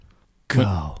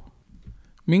Go.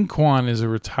 Ming Quan is a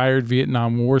retired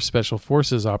Vietnam War Special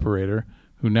Forces operator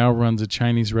who now runs a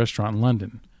Chinese restaurant in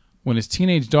London. When his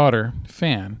teenage daughter,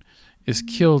 Fan, is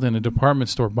killed in a department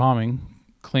store bombing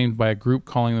claimed by a group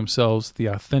calling themselves the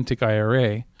Authentic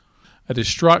IRA, a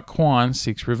distraught Quan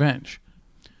seeks revenge.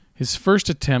 His first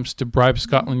attempts to bribe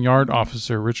Scotland Yard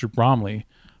officer Richard Bromley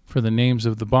for the names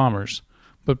of the bombers,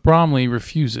 but Bromley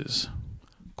refuses.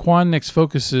 Quan next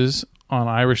focuses on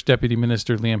Irish Deputy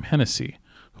Minister Liam Hennessy,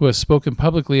 who has spoken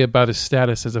publicly about his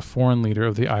status as a foreign leader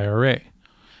of the IRA.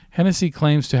 Hennessy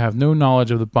claims to have no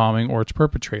knowledge of the bombing or its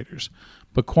perpetrators,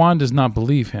 but Quan does not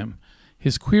believe him.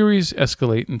 His queries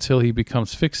escalate until he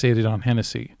becomes fixated on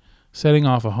Hennessy, setting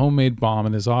off a homemade bomb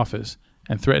in his office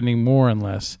and threatening more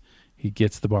unless he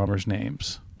gets the bombers'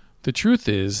 names. The truth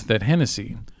is that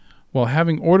Hennessy, while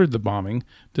having ordered the bombing,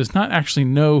 does not actually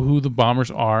know who the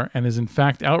bombers are and is in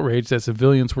fact outraged that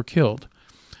civilians were killed.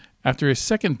 After his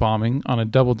second bombing on a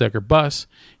double-decker bus,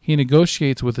 he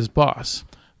negotiates with his boss,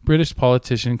 British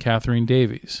politician Catherine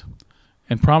Davies,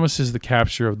 and promises the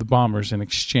capture of the bombers in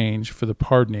exchange for the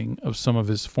pardoning of some of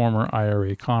his former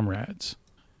IRA comrades.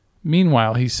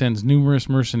 Meanwhile, he sends numerous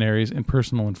mercenaries and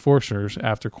personal enforcers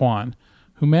after Quan,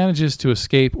 who manages to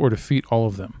escape or defeat all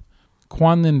of them.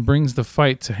 Quan then brings the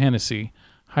fight to Hennessy,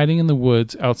 hiding in the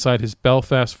woods outside his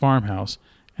Belfast farmhouse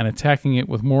and attacking it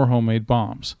with more homemade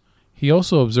bombs. He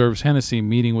also observes Hennessy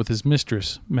meeting with his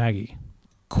mistress, Maggie.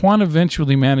 Quan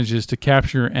eventually manages to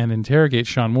capture and interrogate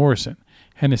Sean Morrison,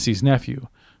 Hennessy's nephew,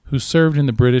 who served in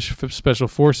the British Special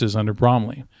Forces under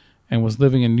Bromley and was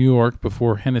living in New York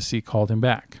before Hennessy called him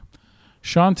back.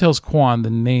 Sean tells Quan the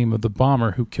name of the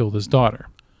bomber who killed his daughter,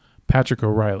 Patrick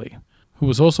O'Reilly, who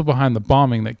was also behind the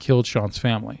bombing that killed Sean's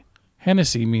family.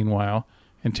 Hennessy, meanwhile,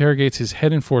 interrogates his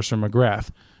head enforcer McGrath,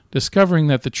 discovering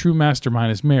that the true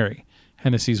mastermind is Mary,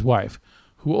 Hennessy's wife,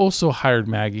 who also hired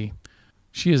Maggie.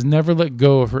 She has never let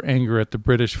go of her anger at the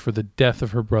British for the death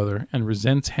of her brother and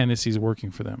resents Hennessy's working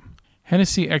for them.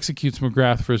 Hennessy executes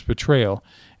McGrath for his betrayal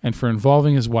and for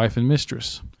involving his wife and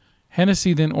mistress.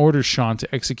 Hennessy then orders Sean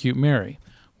to execute Mary,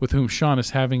 with whom Sean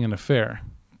is having an affair,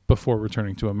 before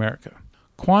returning to America.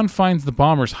 Quan finds the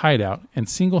bomber's hideout and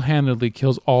single-handedly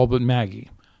kills all but Maggie.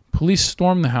 Police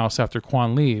storm the house after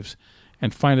Quan leaves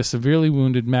and find a severely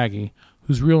wounded Maggie,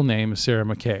 whose real name is Sarah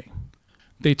McKay.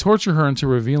 They torture her into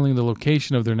revealing the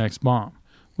location of their next bomb,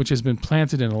 which has been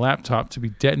planted in a laptop to be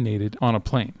detonated on a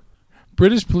plane.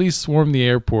 British police swarm the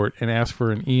airport and ask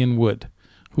for an Ian Wood,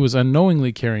 who is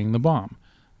unknowingly carrying the bomb.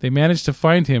 They manage to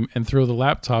find him and throw the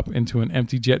laptop into an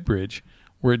empty jet bridge,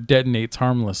 where it detonates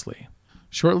harmlessly.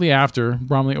 Shortly after,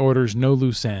 Bromley orders no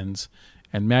loose ends,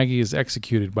 and Maggie is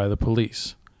executed by the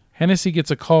police. Hennessy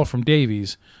gets a call from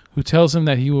Davies, who tells him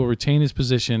that he will retain his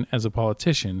position as a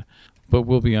politician, but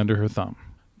will be under her thumb.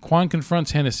 Quan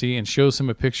confronts Hennessy and shows him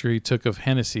a picture he took of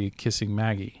Hennessy kissing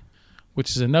Maggie,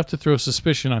 which is enough to throw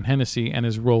suspicion on Hennessy and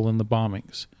his role in the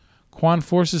bombings. Quan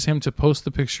forces him to post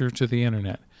the picture to the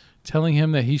internet, telling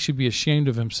him that he should be ashamed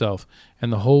of himself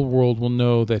and the whole world will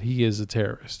know that he is a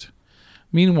terrorist.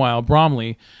 Meanwhile,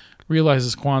 Bromley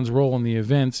realizes Quan's role in the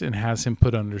events and has him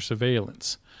put under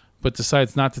surveillance, but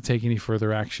decides not to take any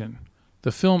further action.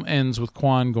 The film ends with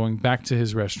Quan going back to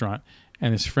his restaurant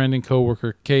and his friend and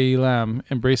co-worker Kei Lam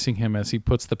embracing him as he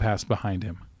puts the past behind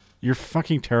him. You're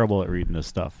fucking terrible at reading this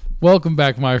stuff. Welcome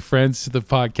back, my friends, to the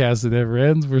podcast that never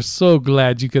ends. We're so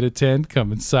glad you could attend.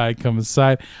 Come inside, come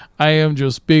inside. I am Joe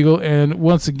Spiegel, and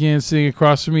once again, sitting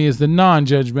across from me is the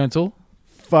non-judgmental...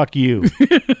 Fuck you.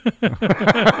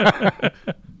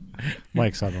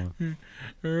 Mike Sutherland.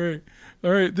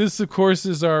 All right. This, of course,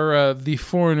 is our The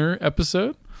Foreigner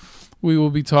episode. We will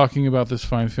be talking about this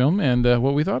fine film and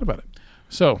what we thought about it.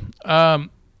 So,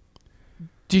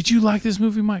 did you like this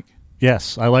movie, Mike?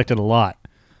 Yes, I liked it a lot.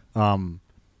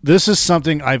 This is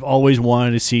something I've always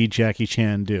wanted to see Jackie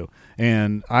Chan do,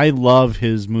 and I love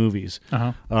his movies.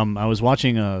 Uh-huh. I was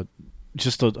watching a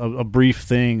brief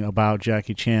thing about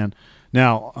Jackie Chan.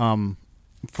 Now,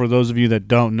 for those of you that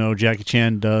don't know, Jackie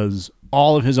Chan does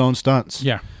all of his own stunts.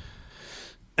 Yeah.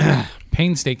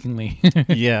 Painstakingly.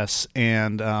 Yes,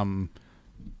 and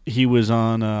he was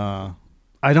on,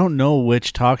 I don't know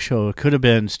which talk show. It could have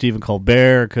been Stephen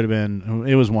Colbert.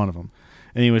 It was one of them.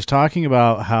 And he was talking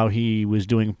about how he was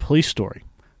doing Police Story.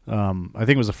 I think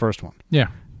it was the first one. Yeah.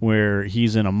 Where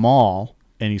he's in a mall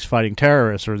and he's fighting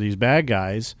terrorists or these bad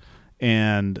guys.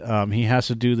 And he has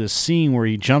to do this scene where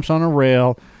he jumps on a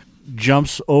rail,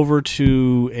 jumps over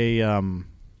to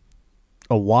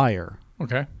a wire.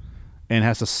 Okay. And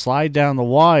has to slide down the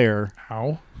wire.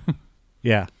 How?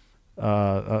 Yeah.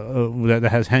 That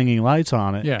has hanging lights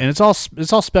on it. Yeah. And it's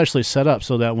all specially set up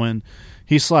so that when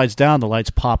he slides down, the lights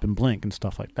pop and blink and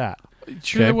stuff like that.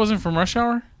 Sure, that wasn't from Rush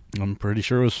Hour. I'm pretty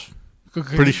sure it was.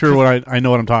 Pretty sure what I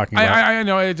know what I'm talking about. I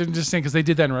know. I'm just saying because they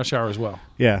did that in Rush Hour as well.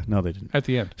 Yeah, no, they didn't. At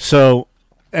the end. So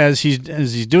as he's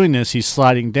doing this, he's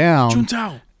sliding down,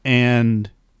 Juntao. and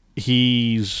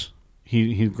he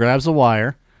grabs the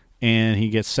wire, and he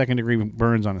gets 2nd-degree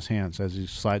burns on his hands as he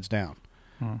slides down.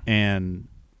 And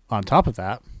on top of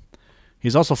that,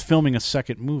 he's also filming a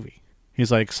second movie.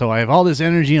 He's like, so I have all this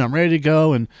energy and I'm ready to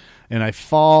go, and I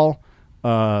fall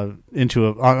on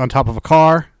top of a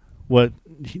car. What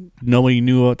nobody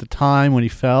knew at the time when he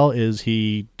fell is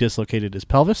he dislocated his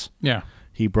pelvis. Yeah.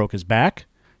 He broke his back.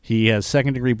 He has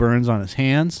 2nd-degree burns on his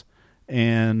hands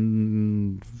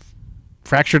and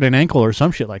fractured an ankle or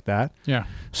some shit like that. Yeah.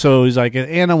 So he's like,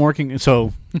 and I'm working.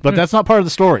 So, but that's not part of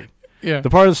the story. Yeah. The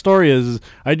part of the story is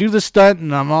I do this stunt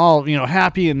and I'm all,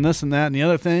 happy and this and that and the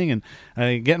other thing. And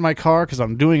I get in my car because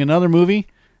I'm doing another movie,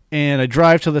 and I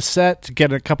drive to the set to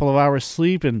get a couple of hours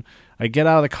sleep, and I get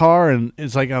out of the car and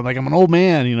it's like I'm an old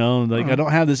man, I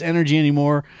don't have this energy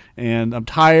anymore, and I'm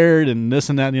tired and this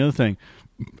and that and the other thing.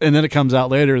 And then it comes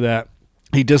out later that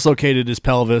he dislocated his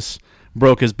pelvis,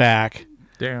 broke his back.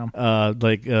 Damn. A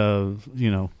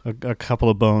couple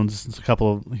of bones,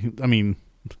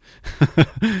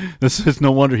 this is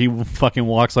no wonder he fucking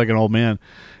walks like an old man,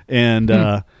 and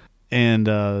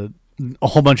a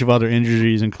whole bunch of other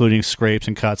injuries, including scrapes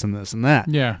and cuts and this and that.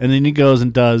 Yeah. And then he goes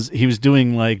and he was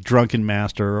doing like Drunken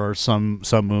Master or some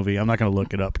movie. I'm not going to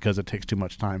look it up because it takes too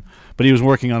much time. But he was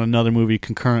working on another movie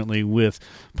concurrently with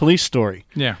Police Story.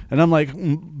 Yeah. And I'm like,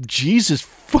 Jesus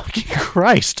fucking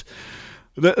Christ.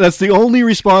 That's the only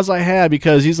response I had,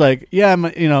 because he's like, yeah,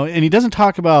 and he doesn't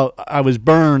talk about I was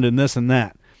burned and this and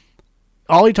that.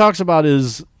 All he talks about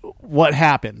is what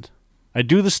happened. I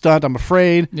do the stunt. I'm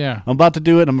afraid. Yeah. I'm about to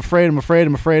do it. I'm afraid.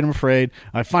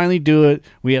 I finally do it.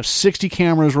 We have 60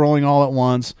 cameras rolling all at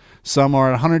once. Some are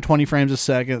at 120 frames a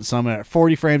second. Some are at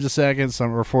 40 frames a second.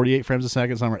 Some are 48 frames a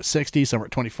second. Some are at 60. Some are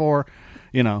at 24.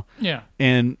 Yeah.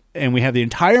 And we have the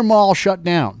entire mall shut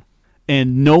down,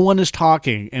 and no one is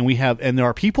talking. And there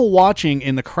are people watching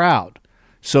in the crowd.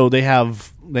 So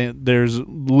there's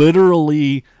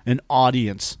literally an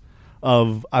audience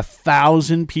of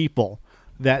 1,000 people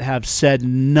that have said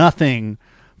nothing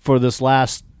for this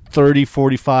last 30,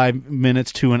 45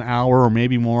 minutes to an hour or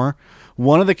maybe more.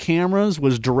 One of the cameras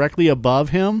was directly above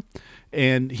him,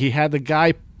 and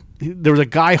there was a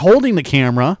guy holding the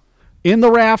camera in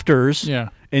the rafters. Yeah.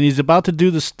 And he's about to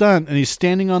do the stunt, and he's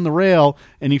standing on the rail,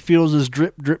 and he feels this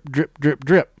drip, drip, drip, drip,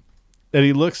 drip. And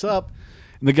he looks up,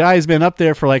 and the guy's been up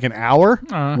there for like an hour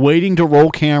waiting to roll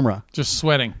camera. Just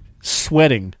sweating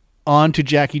onto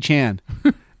Jackie Chan.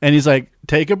 And he's like,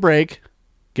 take a break,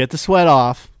 get the sweat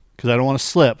off, because I don't want to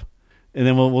slip, and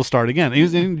then we'll start again.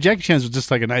 And Jackie Chan was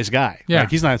just like a nice guy. Yeah. Like,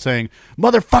 he's not saying,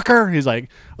 motherfucker. He's like,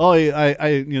 oh,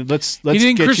 let's he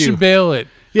didn't get Christian you. Bale it.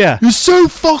 Yeah. You're so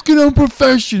fucking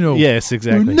unprofessional. Yes,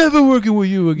 exactly. We're never working with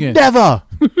you again. Never.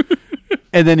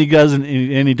 And then he goes and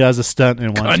he does a stunt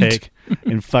in one Cunt. take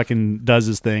and fucking does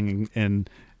his thing, and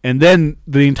then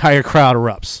the entire crowd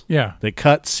erupts. Yeah. They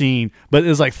cut scene, but it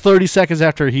was like 30 seconds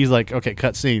after he's like, okay,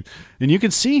 cut scene. And you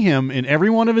can see him in every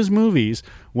one of his movies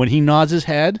when he nods his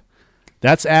head.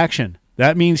 That's action.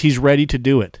 That means he's ready to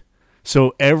do it.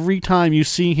 So every time you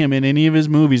see him in any of his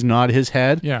movies nod his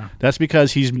head, that's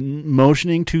because he's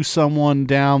motioning to someone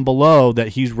down below that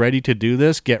he's ready to do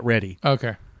this. Get ready.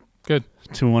 Okay. Good.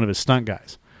 To one of his stunt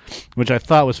guys, which I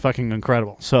thought was fucking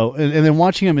incredible. So, and then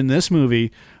watching him in this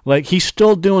movie, like, he's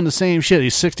still doing the same shit.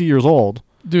 He's 60 years old.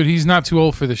 Dude, he's not too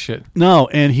old for this shit. No,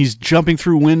 and he's jumping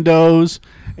through windows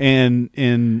and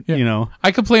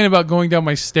I complain about going down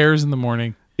my stairs in the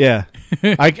morning. Yeah.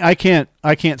 I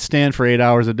can't stand for 8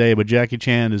 hours a day, but Jackie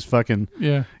Chan is fucking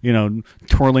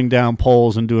twirling down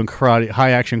poles and doing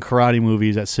high action karate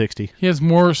movies at 60. He has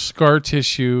more scar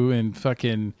tissue and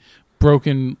fucking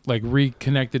broken, like,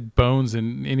 reconnected bones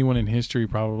than anyone in history,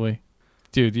 probably.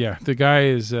 Dude, yeah. The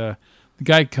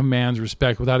guy commands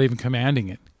respect without even commanding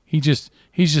it. He's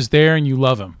just there and you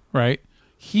love him, right?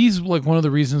 He's like one of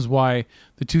the reasons why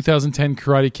the 2010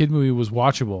 Karate Kid movie was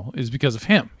watchable is because of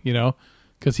him,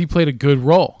 because he played a good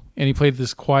role, and he played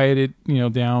this quieted,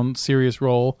 down, serious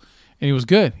role, and he was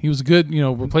good. He was a good,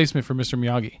 replacement for Mr.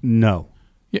 Miyagi. No.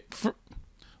 Yeah.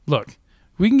 Look,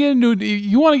 we can get into.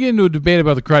 You want to get into a debate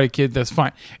about the Karate Kid? That's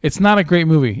fine. It's not a great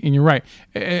movie, and you're right.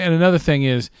 And another thing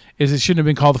is it shouldn't have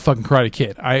been called the fucking Karate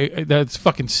Kid. That's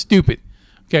fucking stupid.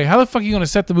 Okay, how the fuck are you going to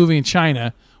set the movie in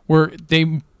China where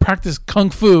they practice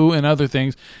kung fu and other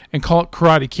things and call it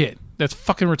Karate Kid? That's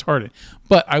fucking retarded.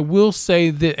 But I will say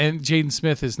that, and Jaden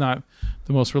Smith is not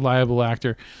the most reliable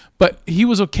actor. But he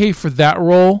was okay for that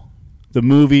role. The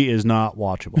movie is not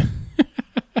watchable.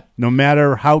 No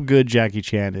matter how good Jackie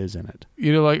Chan is in it.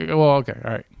 You know, like, well, okay,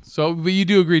 all right. So, but you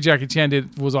do agree Jackie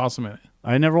Chan was awesome in it.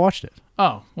 I never watched it.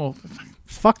 Oh, well.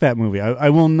 Fuck that movie. I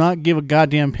will not give a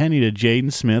goddamn penny to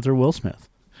Jaden Smith or Will Smith.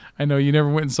 I know you never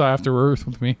went and saw After Earth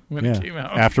with me when it came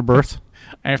out. Afterbirth.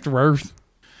 After Earth.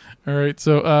 All right,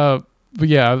 so, but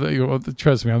yeah,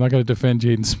 trust me, I'm not going to defend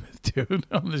Jaden Smith, dude,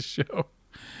 on this show.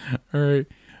 All right.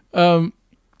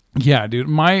 Yeah, dude,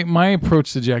 my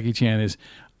approach to Jackie Chan is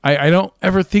I don't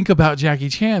ever think about Jackie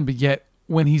Chan, but yet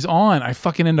when he's on, I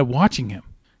fucking end up watching him,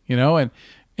 you know, and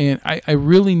I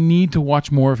really need to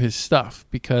watch more of his stuff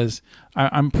because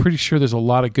I'm pretty sure there's a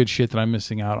lot of good shit that I'm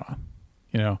missing out on,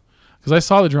 you know, because I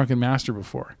saw The Drunken Master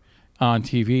before on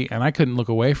TV and I couldn't look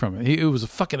away from it. It was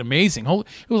fucking amazing. It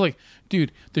was like,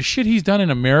 dude, the shit he's done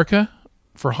in America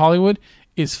for Hollywood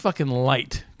is fucking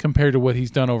light compared to what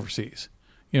he's done overseas,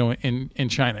 you know, in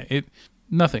China.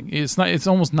 Nothing. It's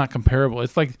almost not comparable.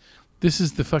 It's like this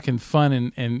is the fucking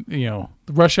fun and you know,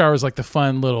 Rush Hour is like the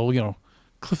fun little, you know,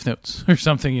 Cliff Notes or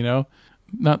something, you know.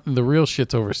 Not the real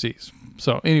shit's overseas.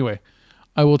 So anyway,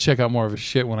 I will check out more of his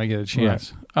shit when I get a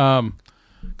chance. Right.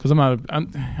 Because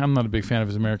I'm not a big fan of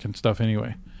his American stuff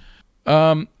anyway.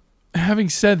 Having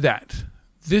said that,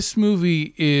 this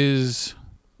movie is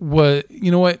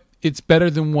it's better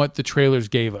than what the trailers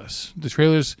gave us. The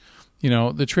trailers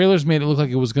made it look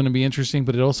like it was going to be interesting,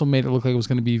 but it also made it look like it was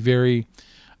going to be very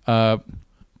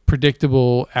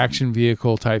predictable action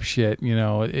vehicle type shit. You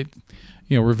know,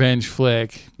 revenge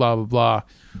flick, blah blah blah.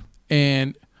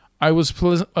 And I was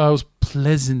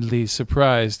pleasantly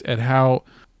surprised at how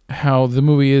the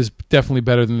movie is definitely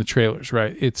better than the trailers.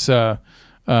 Right? It's got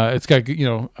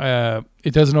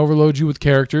it doesn't overload you with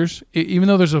characters. Even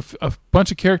though there's a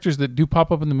bunch of characters that do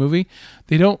pop up in the movie,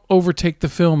 they don't overtake the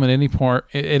film at any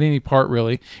part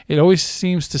really. It always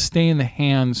seems to stay in the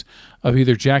hands of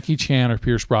either Jackie Chan or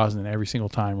Pierce Brosnan every single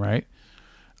time, right?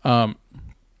 And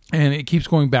it keeps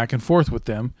going back and forth with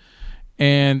them.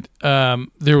 And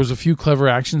there was a few clever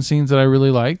action scenes that I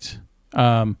really liked.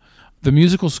 The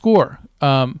musical score,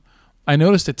 I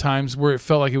noticed at times where it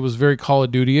felt like it was very Call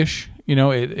of Duty-ish. You know,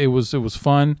 it was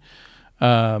fun.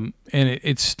 And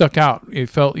it stuck out. It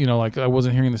felt, you know, like I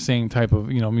wasn't hearing the same type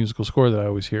of, you know, musical score that I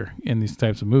always hear in these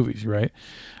types of movies, right?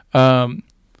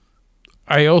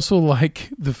 I also like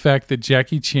the fact that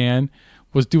Jackie Chan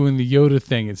was doing the Yoda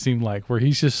thing, it seemed like, where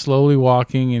he's just slowly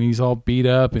walking and he's all beat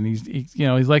up and he's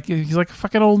like a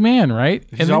fucking old man, right?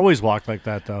 He's always walked like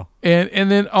that though.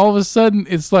 And then all of a sudden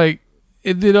it's like,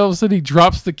 and then all of a sudden he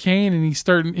drops the cane and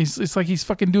it's like he's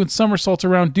fucking doing somersaults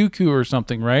around Dooku or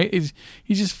something, right? He's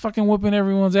just fucking whooping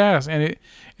everyone's ass. And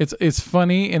it's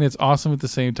funny and it's awesome at the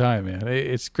same time, man.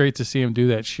 It's great to see him do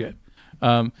that shit.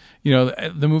 The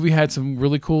movie had some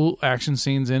really cool action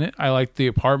scenes in it. I liked the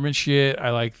apartment shit. I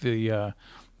liked the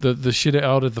shit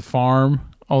out at the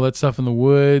farm, all that stuff in the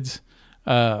woods,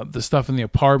 the stuff in the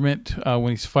apartment when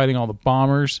he's fighting all the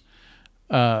bombers.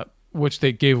 Which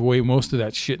they gave away most of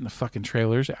that shit in the fucking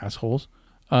trailers, assholes.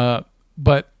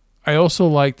 But I also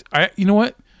liked, you know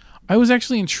what? I was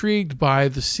actually intrigued by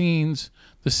the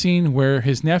scene where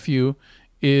his nephew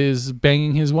is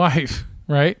banging his wife,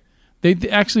 right? They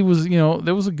actually was, you know,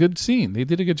 that was a good scene. They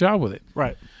did a good job with it.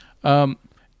 Right. And,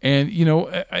 you know,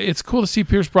 it's cool to see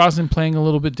Pierce Brosnan playing a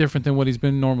little bit different than what he's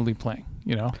been normally playing,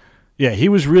 you know? Yeah, he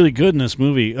was really good in this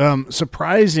movie.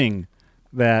 Surprising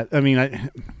that, I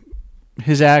mean,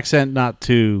 his accent not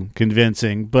too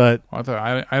convincing, but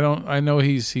I know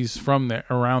he's from there,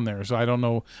 around there, so I don't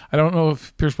know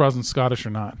if Pierce Brosnan's Scottish or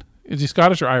not. Is he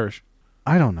Scottish or Irish?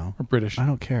 I don't know. Or British? I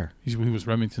don't care. He was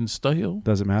Remington Style.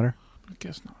 Does it matter? I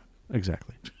guess not.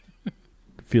 Exactly.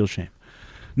 Feel shame.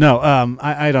 No,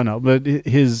 I don't know, but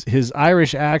his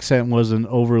Irish accent wasn't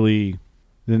overly,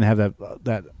 didn't have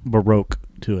that baroque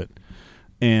to it.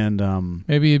 And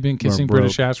maybe he'd been kissing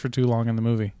British ass for too long in the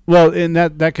movie. Well, and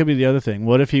that could be the other thing.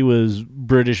 What if he was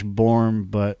British born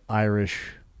but Irish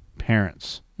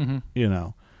parents? Mm-hmm. You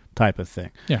know, type of thing.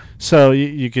 Yeah. So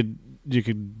you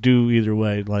could do either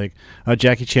way. Like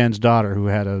Jackie Chan's daughter, who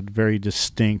had a very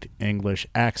distinct English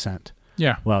accent.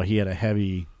 Yeah. Well, he had a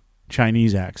heavy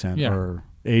Chinese accent or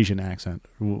Asian accent.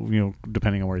 You know,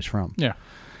 depending on where he's from. Yeah.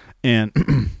 And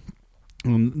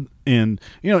you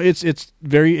know, it's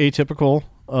very atypical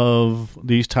of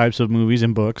these types of movies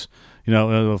and books. You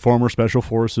know, former special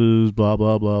forces, blah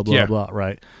blah blah blah blah.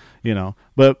 Right. You know,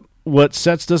 but what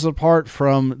sets this apart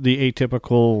from the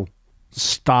atypical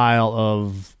style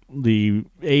of the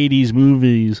 80s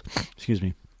movies, excuse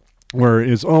me, where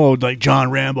it's like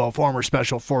John Rambo, former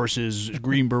Special Forces,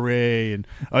 Green Beret, and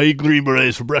I eat Green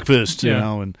Berets for breakfast, you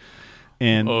know, and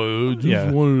I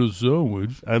just wanted a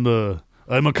sandwich.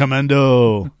 I'm a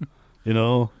commando, you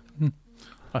know.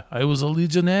 I was a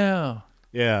legionnaire.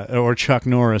 Yeah, or Chuck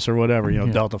Norris or whatever, you know,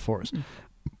 Delta Force.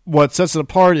 What sets it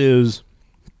apart is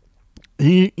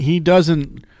he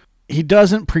doesn't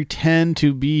pretend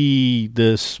to be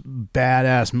this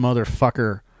badass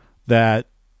motherfucker that,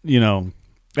 you know,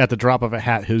 at the drop of a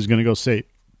hat who's going to go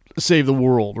save the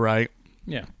world, right?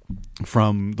 Yeah.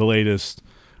 From the latest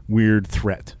weird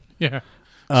threat. Yeah.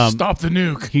 Stop the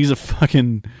nuke. He's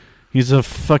a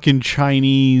fucking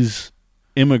Chinese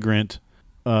immigrant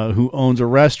who owns a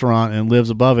restaurant and lives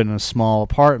above it in a small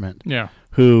apartment. Yeah.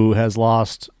 Who has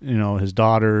lost, you know, his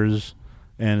daughters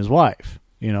and his wife.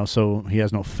 You know, so he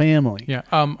has no family. Yeah.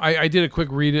 I did a quick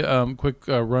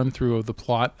run through of the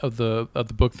plot of the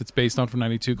book that's based on from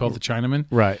 '92 called The Chinaman.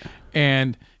 Right.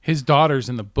 And his daughters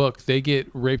in the book, they get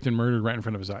raped and murdered right in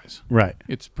front of his eyes. Right.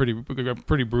 It's pretty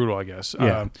brutal, I guess.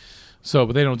 Yeah.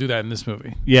 But they don't do that in this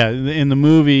movie. Yeah. In the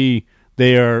movie,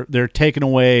 they're taken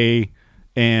away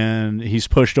and he's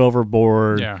pushed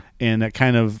overboard. Yeah. And that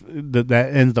kind of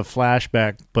that ends the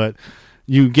flashback, but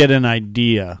you get an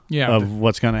idea of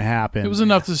what's going to happen. It was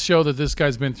enough to show that this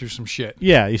guy's been through some shit.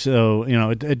 Yeah, so, you know,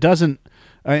 it doesn't,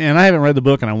 and I haven't read the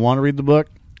book and I want to read the book,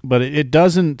 but it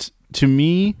doesn't, to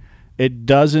me, it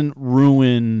doesn't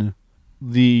ruin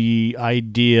the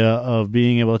idea of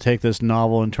being able to take this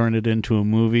novel and turn it into a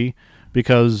movie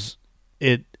because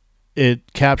it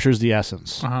captures the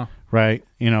essence. Uh-huh. Right?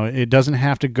 You know, it doesn't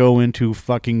have to go into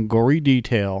fucking gory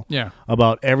detail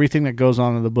about everything that goes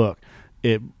on in the book.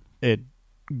 It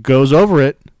goes over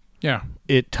it. Yeah.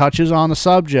 It touches on the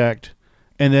subject,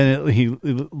 and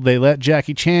then they let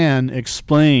Jackie Chan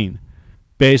explain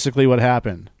basically what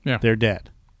happened. Yeah. They're dead.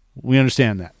 We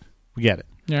understand that. We get it.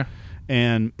 Yeah.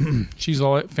 And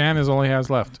Fan is all he has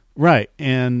left. Right.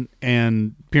 And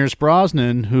Pierce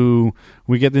Brosnan, who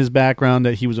we get this background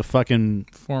that he was a fucking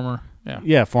former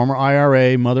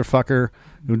IRA motherfucker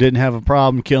who didn't have a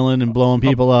problem killing and blowing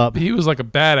people up. He was like a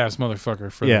badass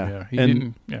motherfucker for them.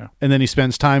 Yeah. And then he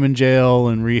spends time in jail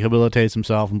and rehabilitates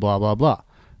himself and blah, blah, blah.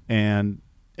 And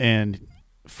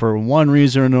for one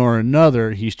reason or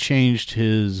another, he's changed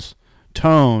his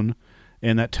tone.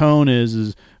 And that tone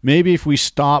is maybe if we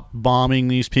stop bombing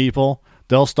these people,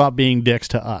 they'll stop being dicks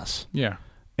to us. Yeah.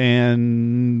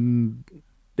 And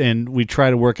we try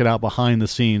to work it out behind the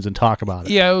scenes and talk about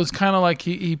it. Yeah, it was kind of like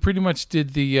he pretty much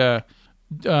did the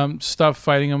stop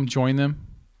fighting them, join them,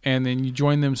 and then you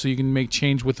join them so you can make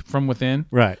change from within,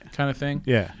 right? Kind of thing.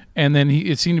 Yeah. And then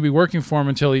it seemed to be working for him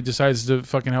until he decides to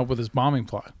fucking help with his bombing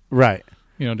plot, right?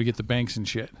 You know, to get the banks and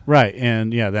shit, right?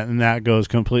 And that goes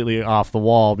completely off the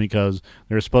wall because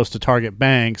they're supposed to target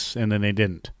banks and then they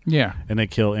didn't. Yeah. And they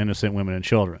kill innocent women and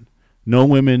children. No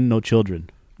women, no children.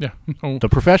 Yeah. No, the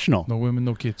professional. No women,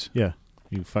 no kids. Yeah.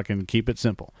 You fucking keep it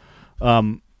simple.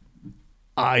 Like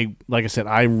I said,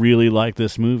 I really like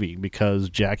this movie because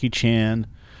Jackie Chan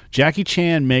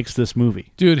makes this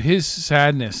movie. Dude, his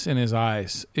sadness in his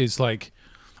eyes is like,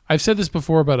 I've said this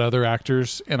before about other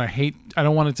actors, and I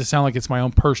don't want it to sound like it's my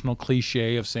own personal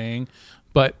cliche of saying,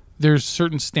 but there's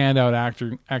certain standout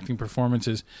acting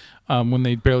performances when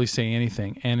they barely say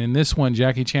anything. And in this one,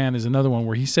 Jackie Chan is another one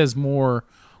where he says more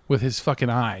with his fucking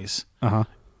eyes. Uh-huh.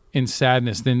 In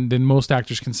sadness than most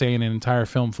actors can say in an entire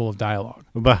film full of dialogue.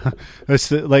 But it's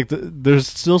there's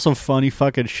still some funny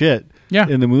fucking shit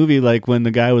in the movie, like when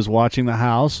the guy was watching the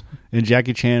house and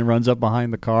Jackie Chan runs up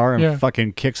behind the car and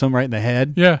fucking kicks him right in the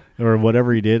head, or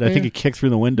whatever he did. I think he kicked through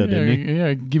the window, didn't he?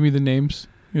 Yeah, give me the names.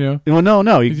 You know? Well,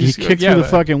 no, he kicked through the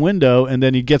fucking window and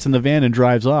then he gets in the van and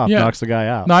drives off, knocks the guy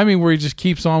out. No, I mean where he just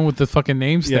keeps on with the fucking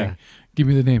names thing. Give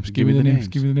me the names. Give me the names.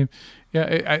 Give me the names. Yeah,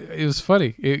 it was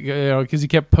funny because he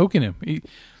kept poking him.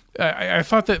 I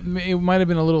thought that it might have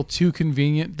been a little too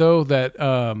convenient, though, that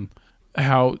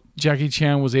how Jackie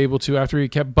Chan was able to, after he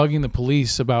kept bugging the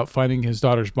police about finding his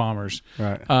daughter's bombers,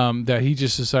 right? That he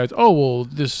just decides, oh, well,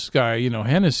 this guy,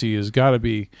 Hennessy has got to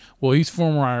be, well, he's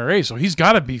former IRA, so he's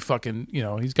got to be fucking,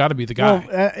 he's got to be the guy.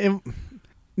 Well,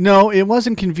 no, it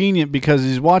wasn't convenient because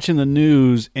he's watching the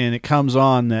news and it comes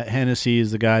on that Hennessy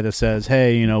is the guy that says,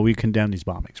 hey, we condemn these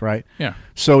bombings, right? Yeah.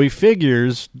 So he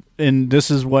figures, and this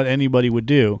is what anybody would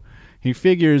do, he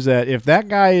figures that if that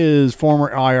guy is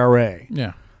former IRA,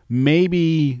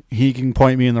 maybe he can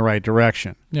point me in the right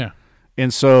direction. Yeah.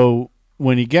 And so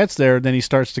when he gets there, then he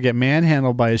starts to get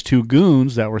manhandled by his two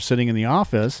goons that were sitting in the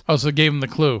office. Oh, so it gave him the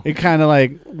clue. It kind of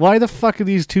like, why the fuck are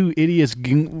these two idiots...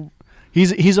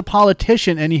 He's a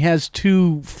politician and he has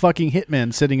two fucking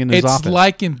hitmen sitting in his office. It's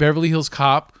like in Beverly Hills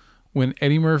Cop when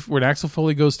Axel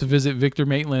Foley goes to visit Victor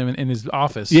Maitland in his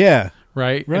office. Yeah.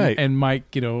 Right. Right. And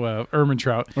Mike,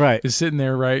 Ehrmantraut, Right, is sitting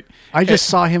there. Right. I just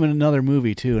saw him in another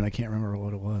movie too, and I can't remember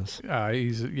what it was.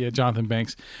 He's Jonathan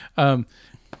Banks. And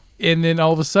then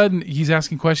all of a sudden, he's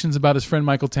asking questions about his friend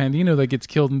Michael Tandino that gets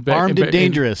killed in Armed and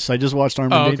Dangerous. I just watched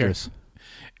Armed and Dangerous.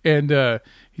 And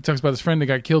he talks about his friend that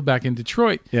got killed back in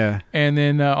Detroit. Yeah. And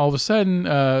then all of a sudden,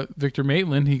 Victor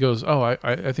Maitland, he goes, "Oh,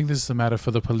 I think this is a matter for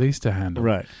the police to handle."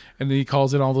 Right. And then he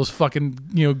calls in all those fucking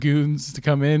goons to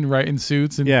come in, right, in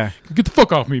suits, and Yeah. get the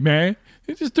fuck off me, man!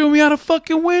 They just threw me out a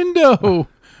fucking window.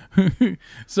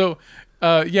 So,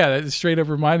 that straight up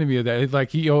reminded me of that. It's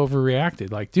like he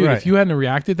overreacted. Like, dude, Right. if you hadn't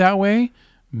reacted that way,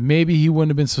 maybe he wouldn't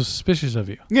have been so suspicious of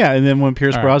you. Yeah, and then when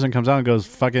Pierce All Brosnan comes out and goes,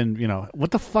 "Fucking,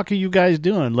 what the fuck are you guys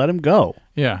doing? Let him go."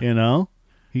 Yeah.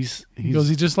 He's He goes,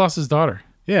 he just lost his daughter.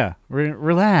 yeah,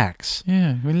 relax.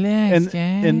 Yeah, relax,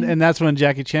 And that's when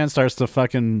Jackie Chan starts to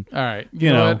fucking, all right,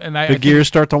 what? and the gears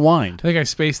start to wind. I think I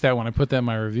spaced that when I put that in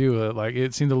my review. Like,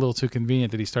 it seemed a little too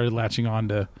convenient that he started latching on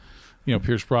to,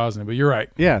 Pierce Brosnan. But you're right.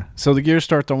 Yeah, so the gears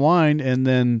start to wind, and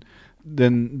then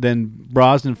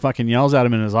Brosnan fucking yells at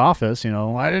him in his office.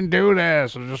 I didn't do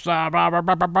this. It's just blah blah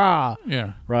blah blah blah.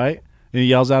 Yeah. Right. And he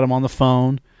yells at him on the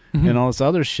phone Mhm. and all this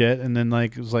other shit, and then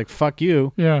it's like, fuck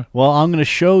you. Yeah. Well, I'm gonna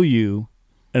show you,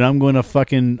 and I'm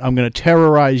gonna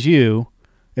terrorize you,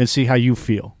 and see how you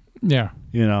feel. Yeah.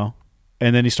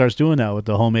 And then he starts doing that with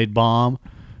the homemade bomb,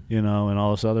 and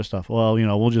all this other stuff. Well,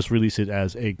 we'll just release it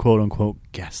as a quote unquote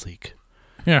gas leak.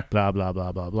 Yeah. Blah blah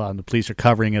blah blah blah, and the police are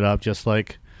covering it up just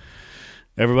like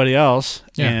everybody else,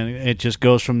 Yeah. and it just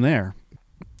goes from there.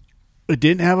 It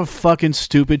didn't have a fucking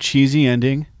stupid cheesy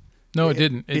ending. No, it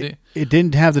didn't. It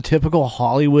didn't have the typical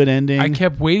Hollywood ending. I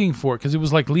kept waiting for it because it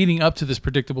was like leading up to this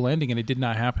predictable ending, and it did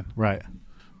not happen. Right.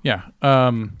 Yeah.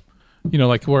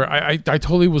 Like where I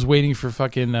totally was waiting for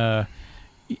fucking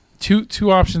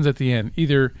two options at the end.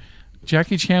 Either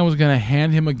Jackie Chan was going to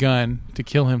hand him a gun to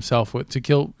kill himself with,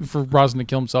 for Brosnan to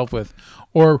kill himself with,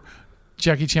 or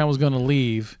Jackie Chan was going to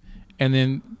leave, and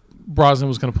then Brosnan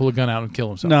was going to pull a gun out and kill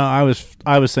himself. No,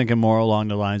 I was thinking more along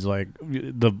the lines like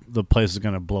the place is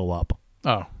going to blow up.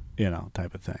 Oh.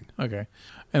 Type of thing. Okay.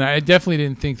 And I definitely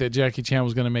didn't think that Jackie Chan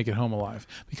was going to make it home alive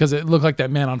because it looked like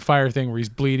that Man on Fire thing where he's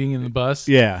bleeding in the bus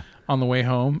Yeah. on the way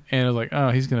home. And it was like, oh,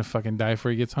 he's going to fucking die before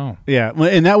he gets home. Yeah. Well,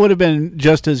 and that would have been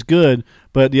just as good.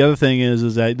 But the other thing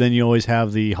is that then you always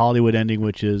have the Hollywood ending,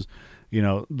 which is,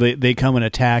 they come and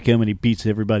attack him and he beats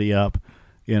everybody up,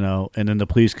 and then the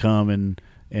police come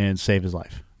and save his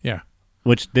life. Yeah.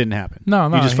 Which didn't happen. No.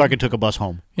 He just fucking took a bus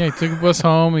home. Yeah, he took a bus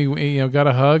home. He got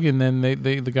a hug, and then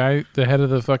the head of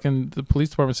the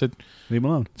police department said, Leave him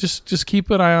alone. Just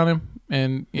keep an eye on him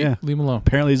and leave him alone.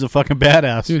 Apparently he's a fucking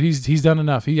badass. Dude, he's done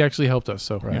enough. He actually helped us.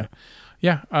 So Right.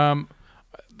 yeah.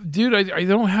 Dude, I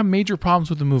don't have major problems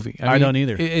with the movie. I don't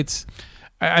either.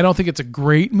 I don't think it's a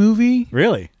great movie.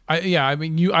 Really? I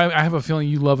have a feeling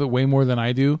you love it way more than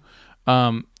I do.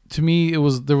 To me, there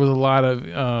was a lot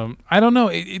of I don't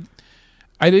know.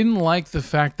 I didn't like the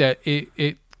fact that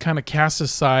it kind of casts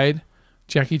aside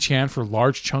Jackie Chan for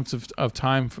large chunks of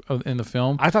time in the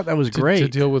film. I thought that was great to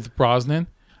deal with Brosnan,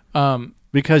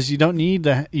 because you don't need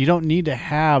to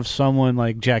have someone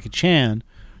like Jackie Chan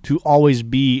to always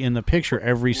be in the picture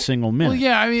every single minute. Well,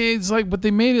 yeah, it's like, but they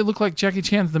made it look like Jackie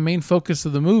Chan's the main focus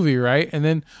of the movie, right? And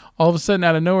then all of a sudden,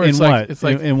 out of nowhere, in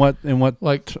what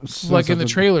like in the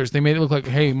trailers, they made it look like,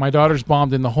 hey, my daughter's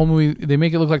bombed, and the whole movie. They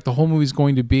make it look like the whole movie's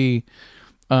going to be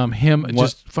him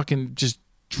just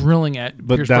drilling at.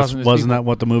 But Pierce wasn't that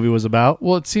what the movie was about?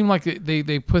 Well, it seemed like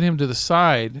they put him to the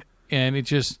side, and it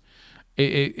just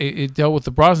it dealt with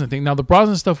the Brosnan thing. Now the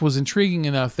Brosnan stuff was intriguing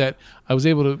enough that I was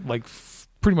able to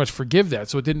pretty much forgive that,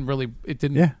 so it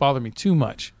didn't bother me too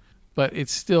much. But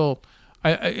it's still,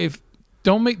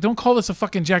 don't call this a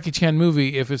fucking Jackie Chan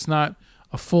movie if it's not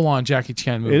a full on Jackie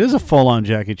Chan movie. It is a full on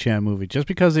Jackie Chan movie. Just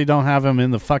because they don't have him in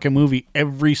the fucking movie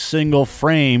every single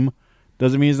frame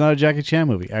doesn't mean it's not a Jackie Chan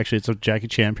movie. Actually, it's a Jackie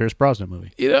Chan Pierce Brosnan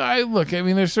movie.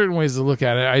 There's certain ways to look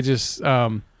at it. I just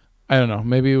I don't know.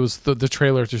 Maybe it was the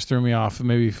trailer just threw me off.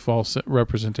 Maybe false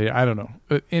representation. I don't know.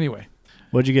 But anyway,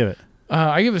 what'd you give it?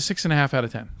 I give it a 6.5 out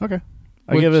of 10. Okay,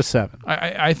 I give it a 7.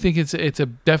 I think it's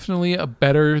definitely a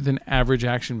better than average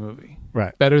action movie.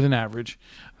 Right, better than average.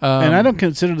 And I don't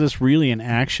consider this really an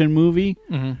action movie.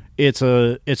 Mm-hmm. It's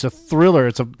a thriller.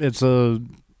 It's a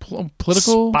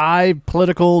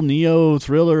political neo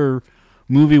thriller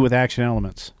movie with action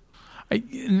elements.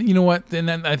 You know what? And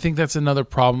then I think that's another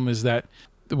problem is that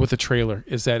with the trailer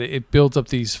is that it builds up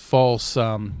these false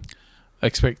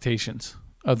expectations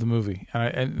of the movie,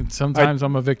 and sometimes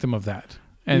I'm a victim of that.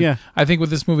 And Yeah. I think with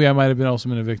this movie, I might have also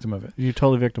been a victim of it. You're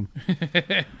totally victim.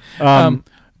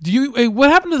 What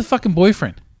happened to the fucking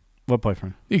boyfriend? What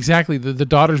boyfriend? Exactly, the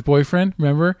daughter's boyfriend.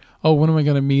 Remember? Oh, when am I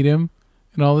going to meet him?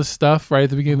 And all this stuff right at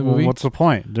the beginning of the movie. What's the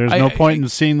point? There's no point in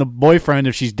seeing the boyfriend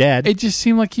if she's dead. It just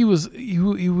seemed like he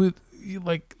would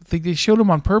like they showed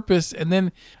him on purpose,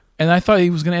 and I thought he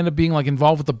was going to end up being like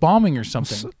involved with the bombing or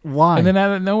something. Why? And then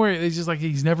out of nowhere, it's just like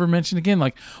he's never mentioned again.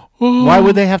 Like, oh. Why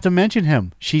would they have to mention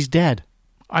him? She's dead.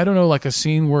 I don't know, like a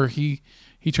scene where he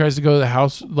tries to go to the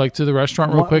house, like to the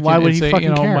restaurant real quick. Why and would he say,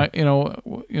 fucking care?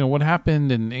 What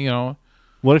happened, and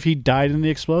What if he died in the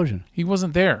explosion? he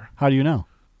wasn't there How do you know?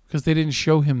 because they didn't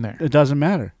show him there. It doesn't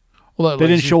matter. Well, They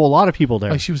didn't show a lot of people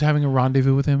there. Like she was having a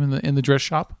rendezvous with him in the dress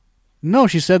shop. No,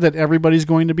 she said that everybody's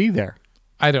going to be there.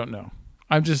 I don't know.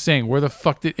 I'm just saying, where the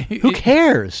fuck did Who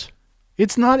cares?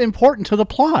 It's not important to the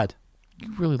plot.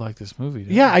 You really like this movie?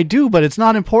 Didn't Yeah, I do, but it's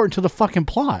not important to the fucking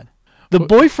plot. The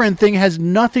boyfriend thing has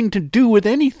nothing to do with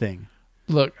anything.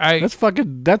 Look, That's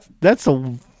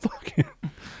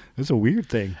a weird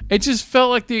thing. It just felt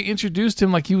like they introduced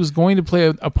him like he was going to play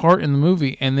a part in the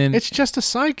movie, and then It's just a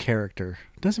side character.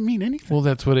 Doesn't mean anything. well,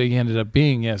 that's what he ended up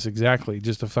being. Yes, exactly.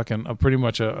 Just pretty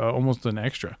much almost an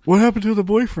extra. What happened to the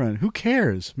boyfriend? Who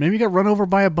cares? Maybe he got run over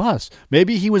by a bus.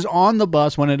 Maybe he was on the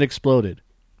bus when it exploded.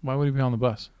 Why would he be on the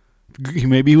bus?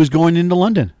 Maybe he was going into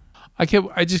London.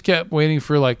 I just kept waiting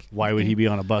for like. Why would he be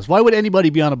on a bus? Why would anybody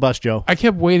be on a bus, Joe? I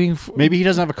kept waiting for. Maybe he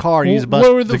doesn't have a car. He uses a bus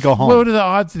to go home. What are the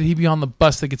odds that he'd be on the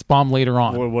bus that gets bombed later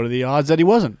on? What are the odds that he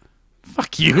wasn't?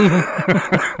 Fuck you.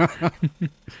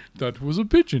 That was a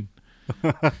pigeon.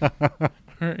 All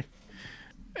right.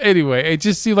 Anyway, it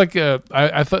just seemed like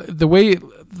I thought the way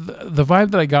the vibe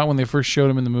that I got when they first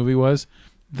showed him in the movie was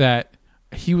that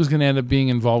he was going to end up being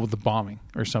involved with the bombing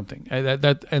or something. And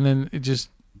then it just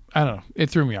I don't know. It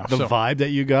threw me off. The vibe that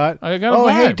you got. I got a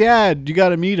vibe. Hey, Dad, you got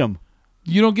to meet him.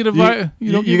 You don't get a vibe.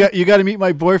 You got to meet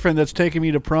my boyfriend that's taking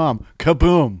me to prom.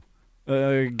 Kaboom.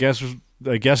 I guess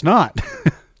not.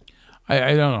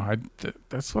 I don't know.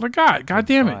 That's what I got. God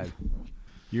damn it.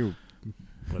 You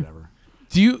whatever.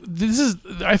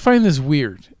 I find this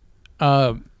weird.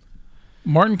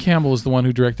 Martin Campbell is the one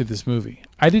who directed this movie.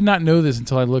 I did not know this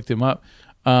until I looked him up.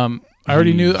 I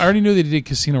already knew that he did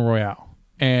Casino Royale,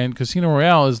 and Casino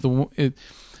Royale is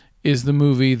the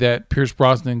movie that Pierce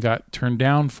Brosnan got turned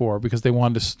down for because they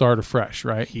wanted to start afresh,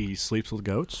 right? He sleeps with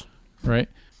goats, right?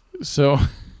 So,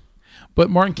 but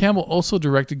Martin Campbell also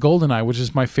directed GoldenEye, which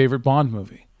is my favorite Bond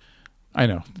movie. I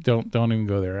know. Don't even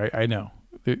go there. I know.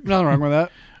 Nothing wrong with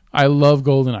that. I love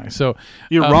GoldenEye. So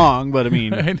you're wrong, but I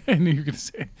mean, I knew you were going to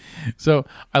say it. So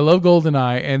I love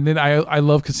GoldenEye, and then I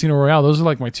love Casino Royale. Those are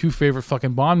like my two favorite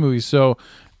fucking Bond movies. So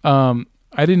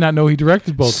I did not know he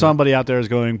directed both. Somebody out there is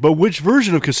going, but which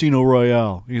version of Casino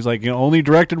Royale? He's like, only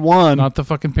directed one. Not the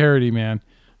fucking parody, man.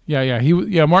 Yeah.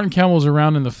 Martin Campbell was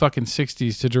around in the fucking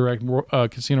 60s to direct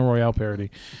Casino Royale parody.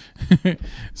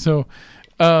 So,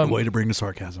 way to bring the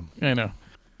sarcasm. I know.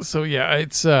 So yeah,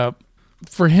 it's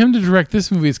for him to direct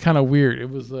this movie, it's kind of weird. It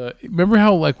was remember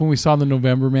how like when we saw The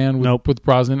November Man with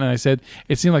Brosnan, and I said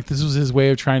it seemed like this was his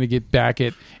way of trying to get back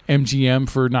at MGM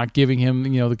for not giving him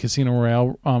the Casino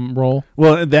Royale role.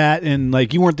 Well, that and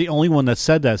like you weren't the only one that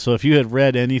said that. So if you had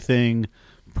read anything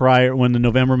prior when The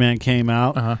November Man came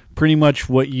out, pretty much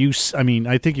what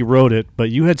I think you wrote it,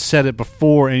 but you had said it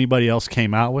before anybody else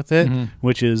came out with it,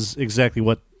 which is exactly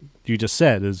what you just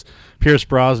said. Is Pierce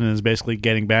Brosnan is basically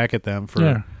getting back at them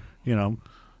for.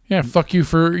 Yeah, fuck you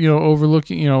for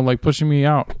overlooking, like pushing me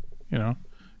out, kind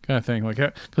of thing, like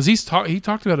that. Because he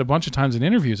talked about it a bunch of times in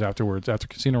interviews afterwards after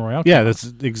Casino Royale. Yeah,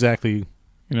 that's exactly.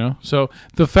 So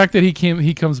the fact that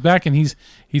he comes back and he's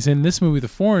in this movie, The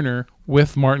Foreigner,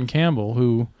 with Martin Campbell,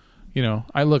 who,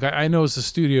 I know it's the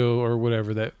studio or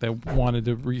whatever that wanted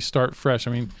to restart fresh.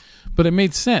 I mean, but it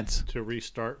made sense to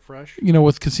restart fresh.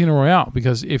 With Casino Royale,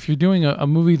 because if you're doing a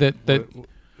movie that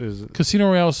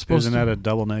Casino Royale is supposed isn't that a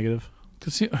double negative?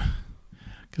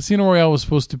 Casino Royale was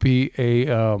supposed to be a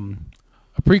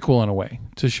prequel in a way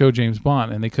to show James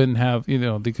Bond, and they couldn't have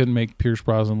they couldn't make Pierce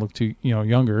Brosnan look too young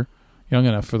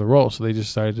enough for the role, so they just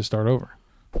decided to start over.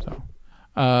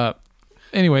 So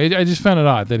anyway, I just found it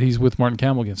odd that he's with Martin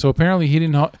Campbell again. So apparently he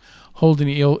didn't hold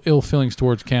any ill feelings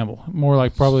towards Campbell, more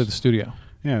like probably the studio.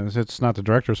 Yeah, it's not the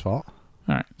director's fault.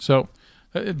 All right, so.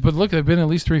 But look, they've been in at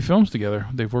least 3 films together.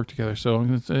 They've worked together, so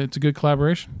it's a good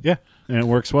collaboration. Yeah, and it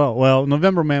works well. Well,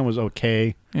 November Man was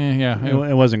okay. Yeah.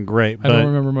 It wasn't great. I don't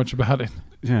remember much about it.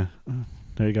 Yeah,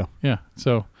 there you go. Yeah,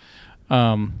 so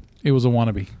it was a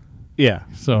wannabe. Yeah,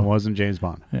 so it wasn't James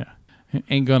Bond. Yeah, it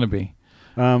ain't gonna be.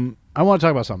 I want to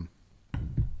talk about something.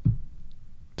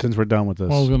 Since we're done with this.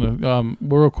 Well, I was gonna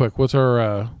real quick. What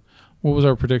was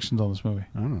our predictions on this movie?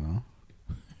 I don't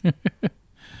know.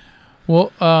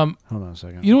 Well, hold on a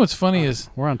second. You know what's funny is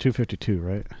we're on 252,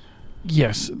 right?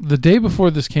 Yes, the day before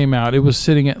this came out, it was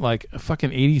sitting at like a fucking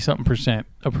 80-something%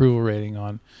 approval rating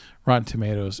on Rotten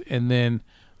Tomatoes, and then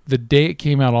the day it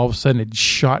came out, all of a sudden it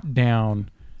shot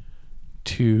down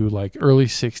to like early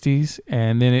 60s,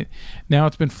 and then now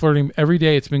it's been flirting every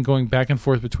day. It's been going back and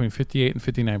forth between 58 and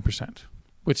 59%,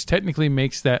 which technically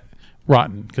makes that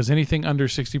rotten, because anything under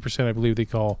 60%, I believe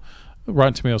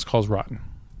Rotten Tomatoes calls rotten.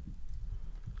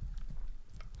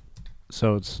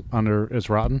 So it's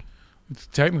rotten? It's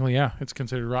technically, yeah, it's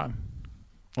considered rotten.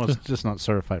 Well, it's just not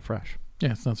certified fresh.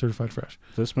 Yeah, it's not certified fresh.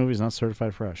 This movie's not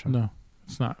certified fresh. Huh? No,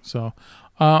 it's not. So,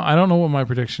 I don't know what my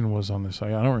prediction was on this. I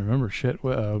don't remember shit.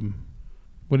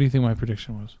 What do you think my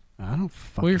prediction was? I don't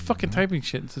fucking Well, you're fucking typing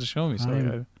shit instead of showing me.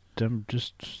 So I'm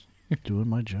just doing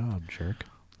my job, jerk.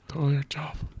 Do your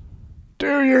job.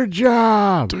 Do your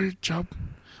job. Do your job.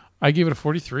 I gave it a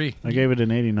 43. I gave it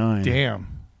an 89. Damn.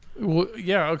 Well,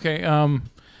 yeah, okay.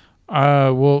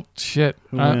 Well, shit.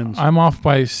 Who wins? I'm off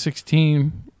by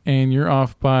 16, and you're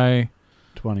off by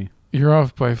 20. You're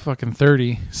off by fucking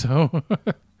 30. So.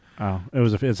 Oh,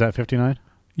 is that 59?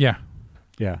 Yeah.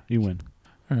 Yeah, you win.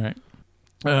 All right.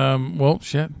 Well,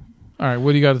 shit. All right.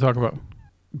 What do you got to talk about?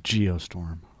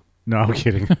 Geostorm. No, I'm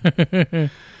kidding.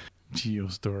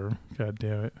 Geostorm. God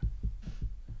damn it.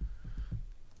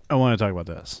 I want to talk about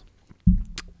this.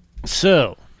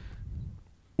 So,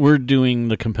 we're doing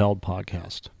the Compelled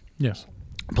podcast. Yes.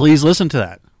 Please listen to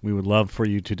that. We would love for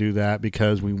you to do that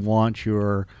because we want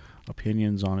your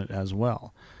opinions on it as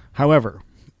well. However,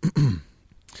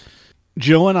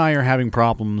 Joe and I are having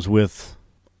problems with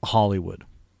Hollywood.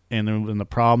 And the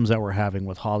problems that we're having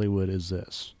with Hollywood is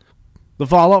this. The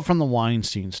fallout from the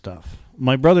Weinstein stuff.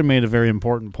 My brother made a very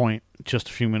important point just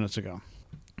a few minutes ago.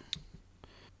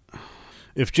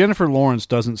 If Jennifer Lawrence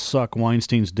doesn't suck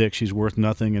Weinstein's dick, she's worth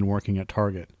nothing and working at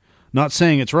Target. Not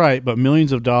saying it's right, but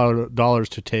millions of dollars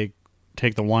to take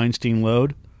the Weinstein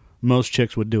load, most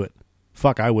chicks would do it.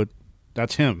 Fuck, I would.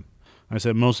 That's him. I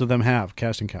said most of them have.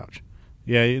 Casting couch.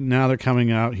 Yeah, now they're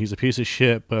coming out. He's a piece of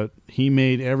shit, but he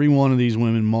made every one of these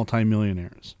women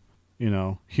multimillionaires. You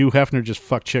know, Hugh Hefner just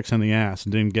fucked chicks in the ass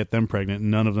and didn't get them pregnant,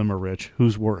 and none of them are rich.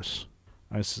 Who's worse?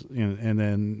 And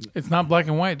then it's not black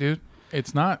and white, dude.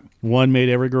 It's not. One made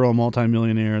every girl a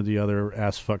multimillionaire. The other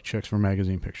ass fucked chicks for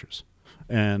magazine pictures.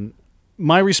 And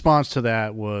my response to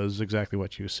that was exactly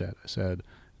what you said. I said,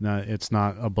 no, it's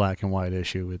not a black and white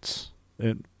issue.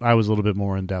 I was a little bit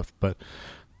more in depth, but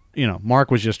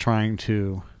Mark was just trying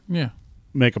to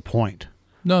make a point.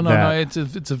 No, it's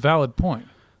a valid point.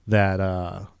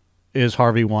 That is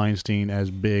Harvey Weinstein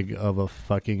as big of a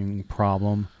fucking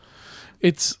problem?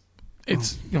 It's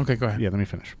okay. Go ahead. Yeah, let me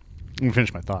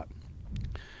finish my thought.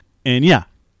 And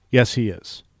yes, he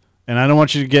is. And I don't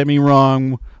want you to get me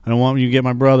wrong. I don't want you to get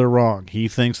my brother wrong. He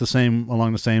thinks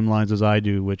along the same lines as I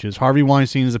do, which is Harvey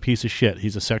Weinstein is a piece of shit.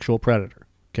 He's a sexual predator.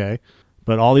 Okay,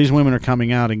 but all these women are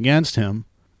coming out against him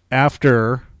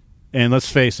after, and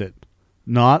let's face it,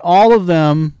 not all of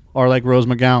them are like Rose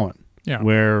McGowan,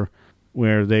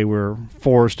 where they were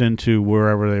forced into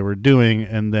wherever they were doing,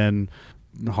 and then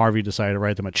Harvey decided to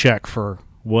write them a check for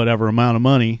whatever amount of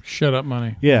money. Shut up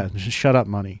money. Yeah, shut up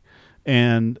money.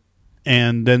 And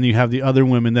then you have the other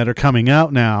women that are coming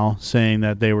out now saying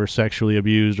that they were sexually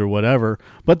abused or whatever,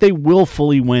 but they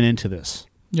willfully went into this.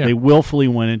 Yeah. They willfully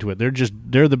went into it.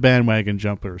 They're the bandwagon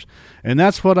jumpers. And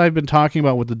that's what I've been talking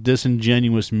about with the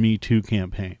disingenuous Me Too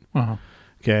campaign. Uh-huh.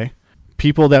 Okay?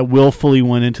 People that willfully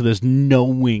went into this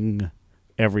knowing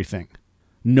everything.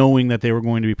 Knowing that they were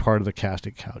going to be part of the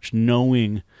casting couch.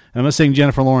 Knowing, and I'm not saying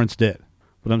Jennifer Lawrence did,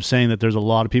 but I'm saying that there's a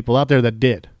lot of people out there that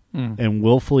did and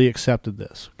willfully accepted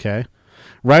this. Okay?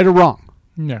 Right or wrong.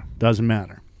 Yeah. Doesn't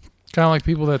matter. Kind of like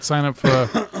people that sign up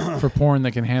for porn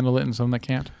that can handle it and some that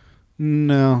can't.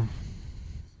 No.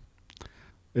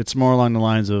 It's more along the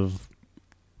lines of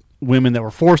women that were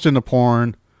forced into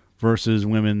porn versus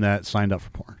women that signed up for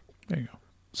porn. There you go.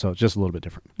 So it's just a little bit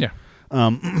different. Yeah.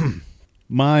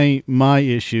 My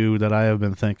issue that I have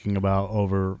been thinking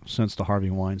about since the Harvey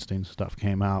Weinstein stuff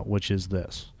came out, which is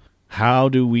this. How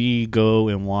do we go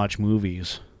and watch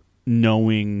movies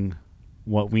knowing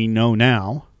what we know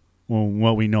now, well,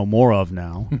 what we know more of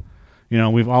now?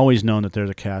 We've always known that there's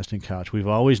a casting couch. We've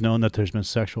always known that there's been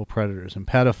sexual predators and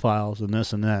pedophiles and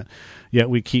this and that. Yet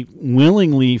we keep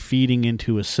willingly feeding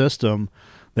into a system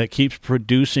that keeps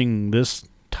producing this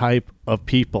type of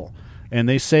people. And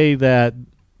they say that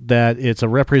it's a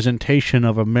representation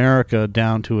of America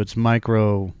down to its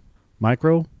micro.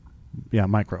 The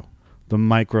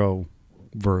micro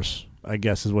verse, I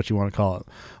guess is what you want to call it.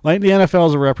 Like the NFL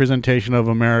is a representation of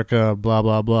America, blah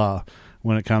blah blah,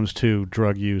 when it comes to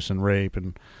drug use and rape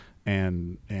and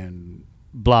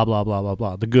blah blah blah blah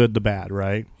blah. The good, the bad,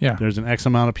 right? Yeah. There's an X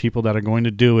amount of people that are going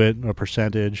to do it, a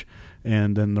percentage,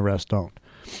 and then the rest don't.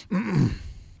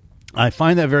 I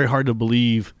find that very hard to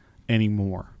believe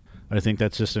anymore. I think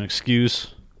that's just an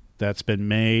excuse that's been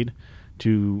made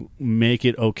to make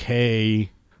it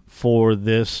okay for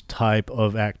this type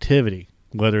of activity,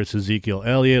 whether it's Ezekiel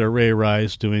Elliott or Ray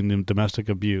Rice doing the domestic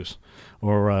abuse,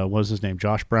 or what's his name,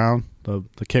 Josh Brown, the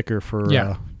kicker for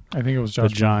I think it was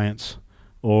Josh the Giants,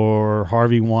 or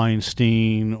Harvey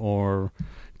Weinstein, or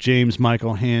James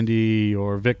Michael Handy,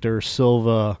 or Victor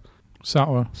Salva,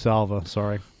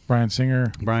 sorry, Brian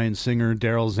Singer,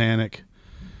 Daryl Zanuck,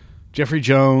 Jeffrey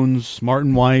Jones,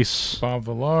 Martin Weiss, Bob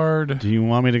Villard. Do you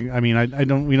want me to? I mean, I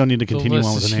don't. We don't need to continue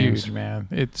on with the names. Huge, man.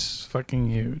 It's fucking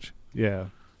huge. Yeah,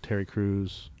 Terry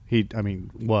Crews. He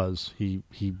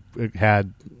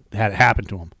had it happen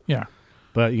to him. Yeah,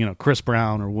 but Chris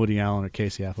Brown or Woody Allen or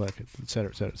Casey Affleck, et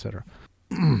cetera, et cetera, et cetera.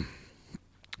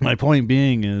 My point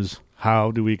being is,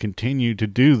 how do we continue to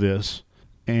do this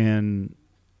and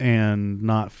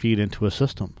not feed into a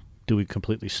system? Do we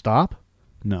completely stop?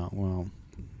 No. Well,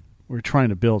 we're trying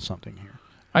to build something here.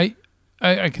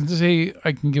 I can say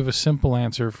I can give a simple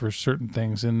answer for certain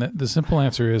things, and the simple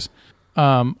answer is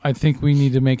I think we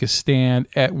need to make a stand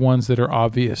at ones that are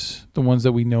obvious, the ones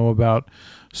that we know about.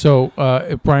 So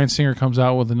if Bryan Singer comes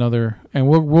out with another, and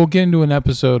we'll get into an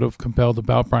episode of Compelled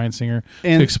about Bryan Singer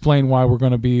to explain why we're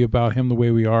going to be about him the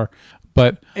way we are.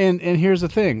 But and here's the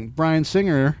thing: Bryan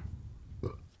Singer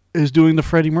is doing the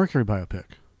Freddie Mercury biopic.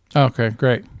 Okay,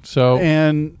 great. So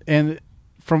and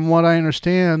from what I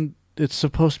understand, it's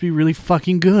supposed to be really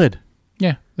fucking good.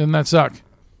 Yeah, then that suck.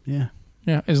 Yeah.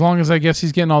 Yeah, as long as I guess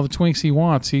he's getting all the twinks he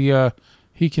wants, he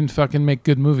can fucking make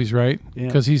good movies, right?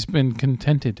 Because he's been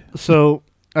contented. So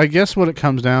I guess what it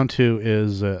comes down to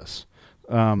is this: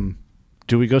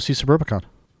 do we go see Suburbicon?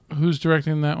 Who's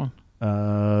directing that one?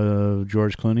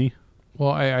 George Clooney.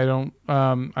 Well, I don't.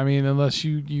 I mean, unless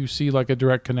you see like a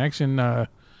direct connection.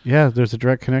 Yeah, there's a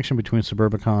direct connection between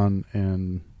Suburbicon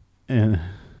and.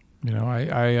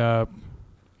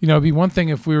 It'd be one thing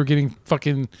if we were getting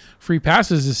fucking free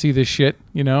passes to see this shit,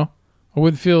 I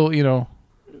would feel,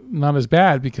 not as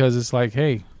bad because it's like,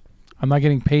 hey, I'm not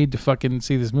getting paid to fucking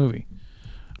see this movie.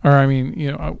 Or, I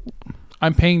mean,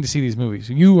 I'm paying to see these movies.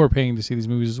 You are paying to see these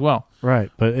movies as well.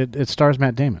 Right, but it stars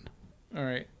Matt Damon. All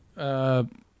right.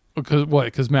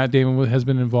 Because Matt Damon has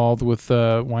been involved with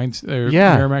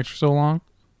Miramax for so long?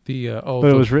 But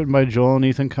it was written by Joel and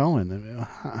Ethan Coen.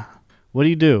 What do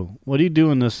you do? What do you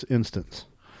do in this instance?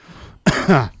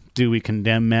 Do we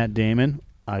condemn Matt Damon?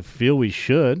 I feel we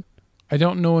should. I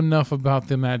don't know enough about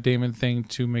the Matt Damon thing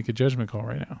to make a judgment call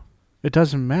right now. It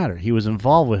doesn't matter. He was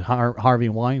involved with Harvey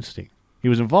Weinstein. He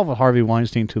was involved with Harvey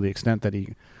Weinstein to the extent that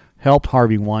he helped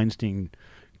Harvey Weinstein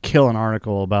kill an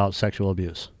article about sexual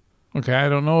abuse. Okay, I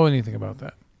don't know anything about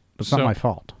that. It's not my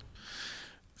fault.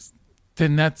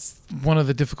 Then that's one of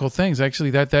the difficult things. Actually,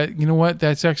 that you know what?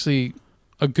 That's actually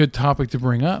a good topic to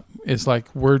bring up. It's like,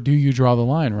 where do you draw the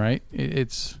line, right?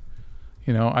 It's,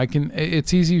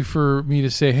 it's easy for me to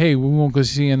say, hey, we won't go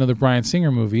see another Bryan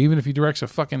Singer movie, even if he directs a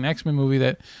fucking X-Men movie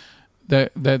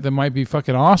that might be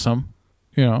fucking awesome,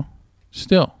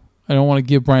 still, I don't want to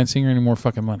give Bryan Singer any more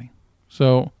fucking money.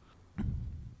 So.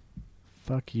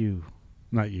 Fuck you.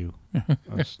 Not you. I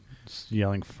was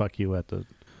yelling fuck you at the...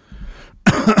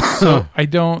 So I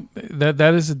don't,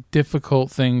 that is a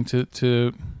difficult thing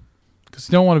to because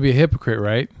you don't want to be a hypocrite,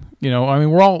 right? I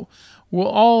mean,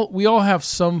 we all have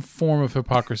some form of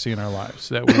hypocrisy in our lives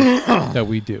that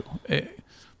we do.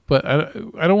 But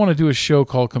I don't want to do a show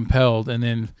called Compelled and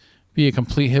then be a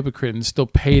complete hypocrite and still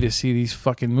pay to see these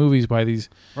fucking movies by these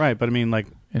right. But I mean, like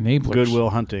enablers. Good Will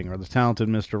Hunting or The Talented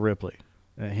Mr. Ripley.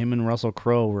 Him and Russell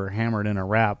Crowe were hammered in a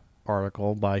rap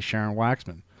article by Sharon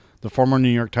Waxman. The former New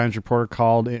York Times reporter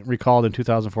recalled in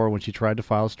 2004 when she tried to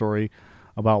file a story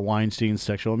about Weinstein's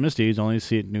sexual misdeeds, only to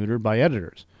see it neutered by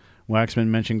editors. Waxman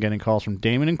mentioned getting calls from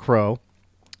Damon and Crowe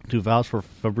to vouch for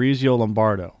Fabrizio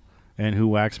Lombardo, and who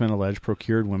Waxman alleged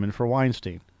procured women for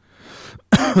Weinstein.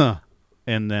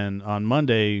 And then on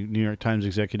Monday, New York Times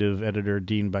executive editor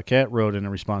Dean Baquet wrote in a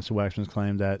response to Waxman's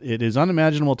claim that it is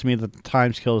unimaginable to me that the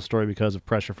Times killed the story because of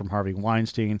pressure from Harvey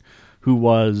Weinstein, who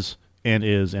was and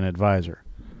is an advisor.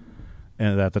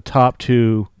 And that the top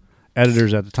two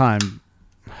editors at the time,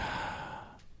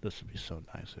 this would be so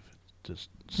nice if it just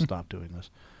stopped doing this.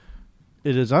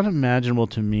 It is unimaginable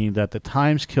to me that the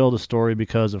Times killed a story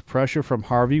because of pressure from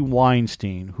Harvey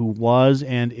Weinstein, who was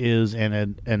and is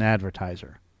an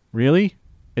advertiser. Really?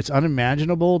 It's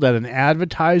unimaginable that an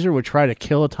advertiser would try to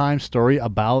kill a Times story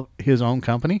about his own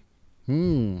company.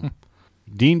 Dean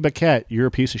Baquette, you're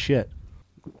a piece of shit.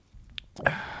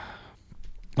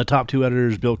 The top two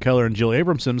editors, Bill Keller and Jill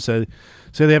Abramson, say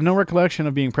they have no recollection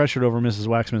of being pressured over Mrs.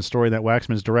 Waxman's story. That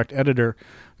Waxman's direct editor,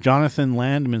 Jonathan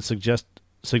Landman,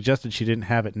 suggested she didn't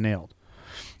have it nailed.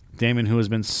 Damon, who has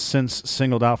been since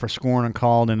singled out for scorn and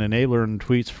called an enabler in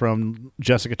tweets from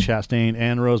Jessica Chastain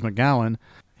and Rose McGowan,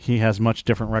 he has much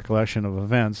different recollection of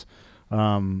events.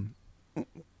 On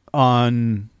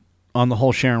the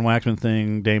whole Sharon Waxman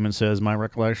thing, Damon says, my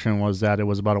recollection was that it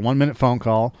was about a 1-minute phone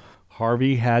call.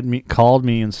 Harvey called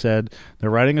me and said, they're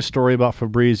writing a story about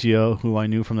Fabrizio, who I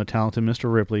knew from the talented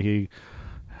Mr. Ripley. He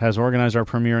has organized our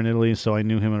premiere in Italy, so I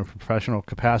knew him in a professional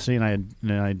capacity, and I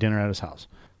had dinner at his house.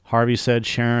 Harvey said,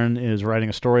 Sharon is writing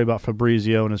a story about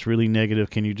Fabrizio, and it's really negative.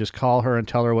 Can you just call her and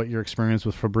tell her what your experience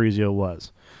with Fabrizio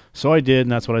was? So I did,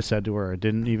 and that's what I said to her. I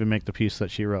didn't even make the piece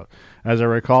that she wrote. As I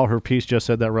recall, her piece just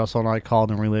said that Russell and I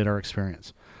called and relayed our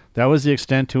experience. That was the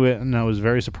extent to it, and I was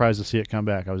very surprised to see it come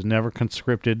back. I was never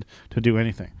conscripted to do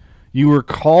anything. You were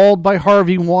called by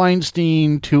Harvey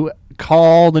Weinstein to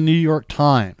call the New York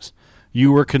Times.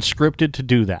 You were conscripted to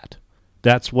do that.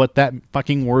 That's what that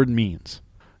fucking word means.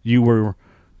 You're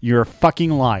a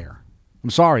fucking liar. I'm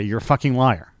sorry, you're a fucking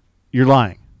liar. You're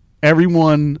lying.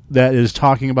 Everyone that is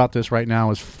talking about this right now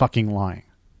is fucking lying.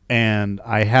 And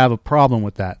I have a problem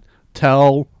with that.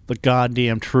 Tell the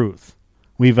goddamn truth.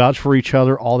 We vouch for each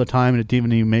other all the time, and it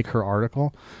didn't even make her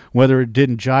article. Whether it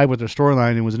didn't jive with her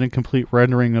storyline, it was an incomplete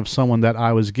rendering of someone that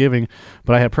I was giving,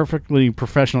 but I had perfectly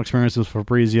professional experiences with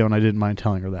Fabrizio, and I didn't mind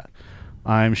telling her that.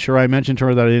 I'm sure I mentioned to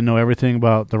her that I didn't know everything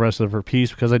about the rest of her piece,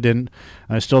 because I didn't.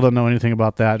 I still don't know anything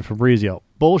about that Fabrizio.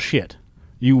 Bullshit.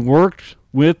 You worked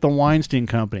with the Weinstein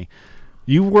Company.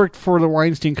 You worked for the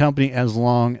Weinstein Company as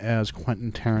long as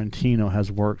Quentin Tarantino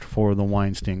has worked for the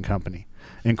Weinstein Company.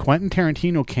 And Quentin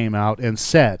Tarantino came out and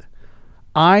said,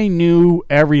 I knew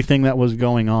everything that was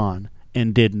going on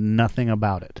and did nothing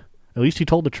about it. At least he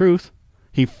told the truth.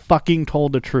 He fucking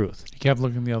told the truth. He kept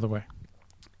looking the other way.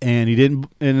 And he didn't.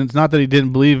 And it's not that he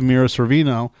didn't believe Mira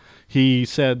Sorvino. He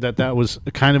said that was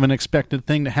kind of an expected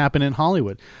thing to happen in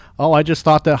Hollywood. Oh, I just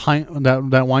thought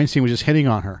that Weinstein was just hitting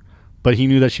on her, but he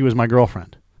knew that she was my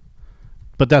girlfriend.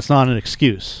 But that's not an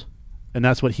excuse, and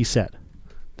that's what he said.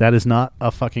 That is not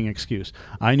a fucking excuse.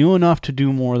 I knew enough to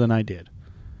do more than I did.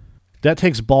 That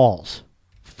takes balls.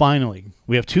 Finally,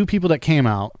 we have two people that came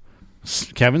out.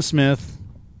 Kevin Smith.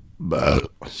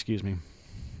 Excuse me.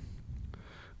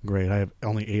 Great. I have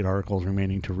only 8 articles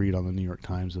remaining to read on the New York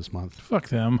Times this month. Fuck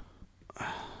them.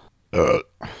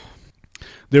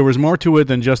 There was more to it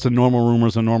than just the normal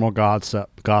rumors and normal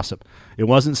gossip. It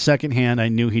wasn't secondhand. I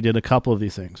knew he did a couple of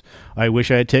these things. I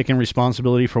wish I had taken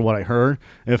responsibility for what I heard.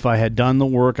 If I had done the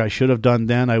work I should have done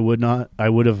then, I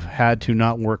would have had to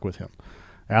not work with him.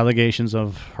 Allegations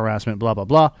of harassment, blah, blah,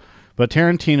 blah. But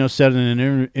Tarantino said in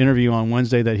an interview on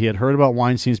Wednesday that he had heard about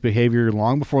Weinstein's behavior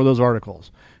long before those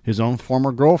articles. His own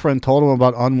former girlfriend told him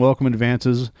about unwelcome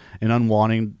advances and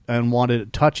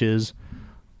unwanted touches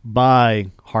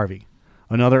by Harvey.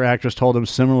 Another actress told him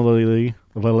similarly,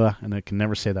 and I can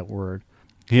never say that word.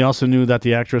 He also knew that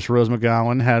the actress Rose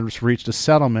McGowan had reached a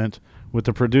settlement with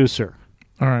the producer.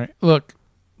 All right. Look,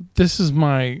 this is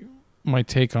my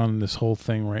take on this whole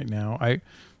thing right now.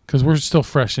 Because we're still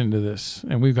fresh into this,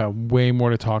 and we've got way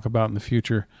more to talk about in the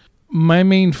future. My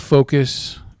main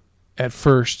focus at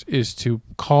first is to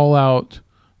call out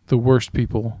the worst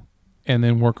people and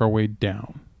then work our way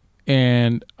down.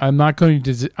 And I'm not going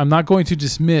to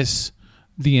dismiss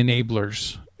the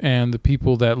enablers and the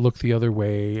people that look the other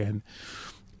way and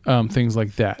things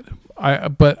like that.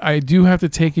 But I do have to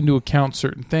take into account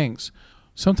certain things.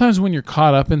 Sometimes when you're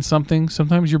caught up in something,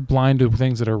 sometimes you're blind to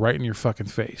things that are right in your fucking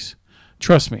face.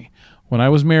 Trust me. When I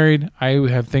was married, I would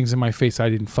have things in my face I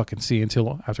didn't fucking see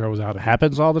until after I was out of it.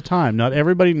 Happens all the time. Not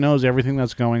everybody knows everything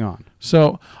that's going on.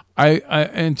 So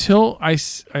until I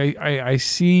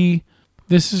see,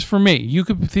 this is for me. You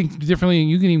could think differently and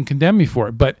you can even condemn me for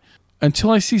it. But until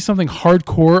I see something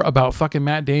hardcore about fucking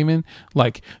Matt Damon,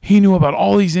 like he knew about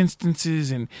all these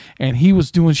instances and he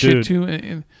was doing shit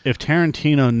too. If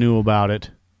Tarantino knew about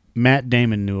it, Matt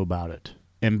Damon knew about it.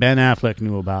 And Ben Affleck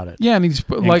knew about it. Yeah,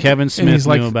 and Kevin Smith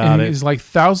knew about it. He's like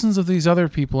thousands of these other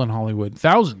people in Hollywood,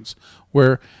 thousands,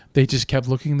 where they just kept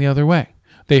looking the other way.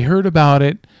 They heard about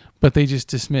it, but they just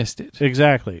dismissed it.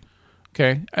 Exactly.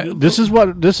 Okay. This is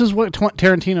what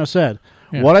Tarantino said.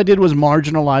 Yeah. What I did was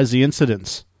marginalize the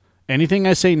incidents. Anything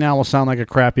I say now will sound like a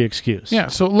crappy excuse. Yeah.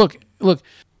 So look.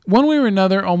 One way or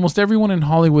another, almost everyone in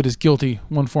Hollywood is guilty,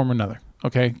 one form or another.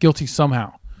 Okay, guilty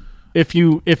somehow. if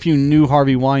you knew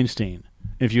Harvey Weinstein,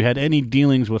 if you had any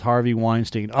dealings with Harvey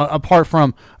Weinstein, apart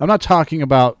from, I'm not talking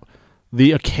about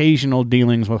the occasional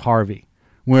dealings with Harvey,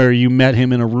 where you met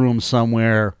him in a room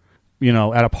somewhere,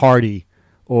 at a party,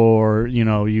 or,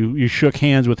 you shook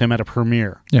hands with him at a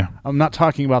premiere. Yeah. I'm not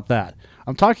talking about that.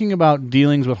 I'm talking about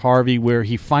dealings with Harvey where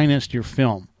he financed your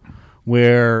film,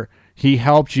 where he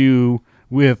helped you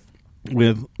with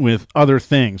other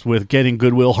things, with getting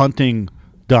Good Will Hunting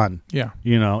done, Yeah.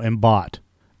 And bought,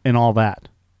 and all that.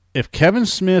 If Kevin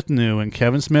Smith knew, and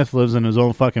Kevin Smith lives in his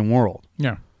own fucking world,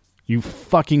 Yeah. you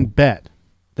fucking bet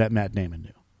that Matt Damon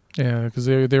knew. Yeah, because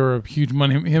they were a huge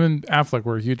money. Him and Affleck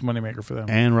were a huge moneymaker for them.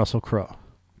 And Russell Crowe.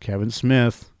 Kevin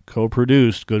Smith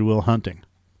co-produced Good Will Hunting.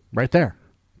 Right there.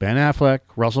 Ben Affleck,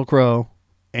 Russell Crowe,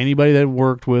 anybody that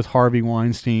worked with Harvey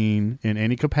Weinstein in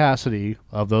any capacity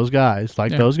of those guys,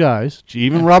 those guys,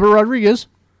 even Robert Rodriguez,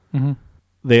 Mm-hmm.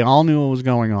 they all knew what was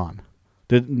going on.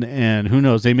 And who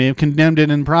knows, they may have condemned it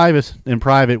in private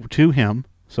to him.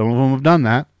 Some of them have done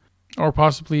that. Or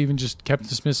possibly even just kept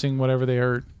dismissing whatever they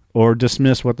heard. Or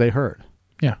dismiss what they heard.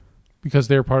 Yeah, because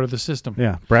they're part of the system.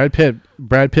 Yeah, Brad Pitt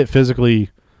physically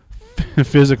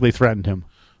threatened him.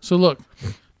 So look,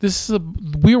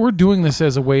 we're doing this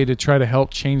as a way to try to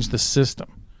help change the system,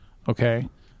 okay?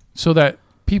 So that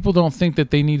people don't think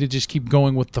that they need to just keep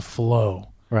going with the flow,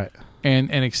 right? And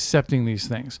accepting these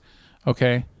things,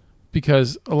 okay?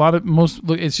 Because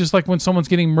it's just like when someone's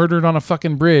getting murdered on a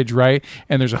fucking bridge, right?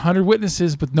 And there's 100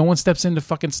 witnesses, but no one steps in to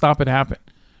fucking stop it happen,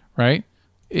 right?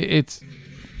 It's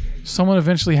someone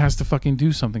eventually has to fucking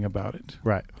do something about it,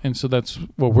 right? And so that's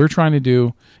what we're trying to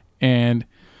do. And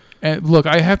look,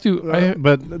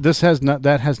 but this has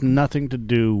nothing to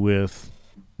do with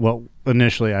what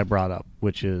initially I brought up,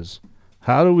 which is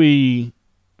how do we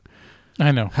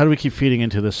keep feeding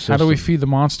into this system? How do we feed the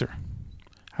monster?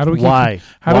 Why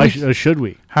should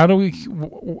we?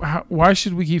 Why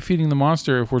should we keep feeding the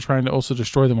monster if we're trying to also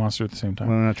destroy the monster at the same time?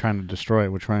 We're not trying to destroy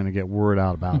it. We're trying to get word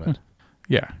out about it.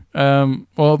 Yeah.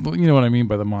 Well, you know what I mean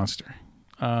by the monster.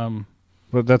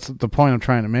 But that's the point I'm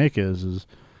trying to make is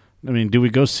I mean, do we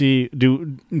go see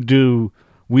do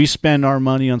we spend our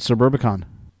money on Suburbicon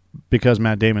because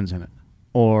Matt Damon's in it,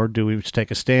 or do we just take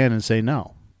a stand and say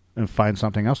no and find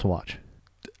something else to watch?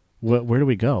 Where do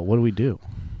we go? What do we do?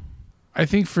 I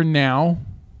think for now,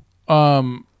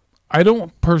 I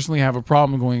don't personally have a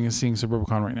problem going and seeing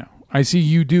Suburbicon right now. I see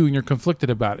you do, and you're conflicted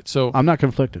about it. So I'm not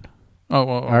conflicted. Oh,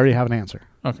 well, okay. I already have an answer.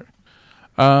 Okay.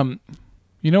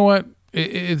 You know what?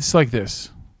 It's like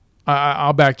this.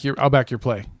 I'll back your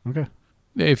play. Okay.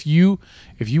 If you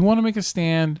want to make a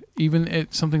stand, even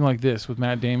at something like this with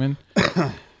Matt Damon,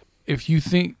 if you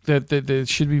think that it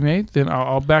should be made, then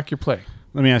I'll back your play.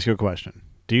 Let me ask you a question.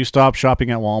 Do you stop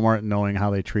shopping at Walmart knowing how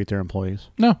they treat their employees?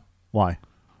 No. Why?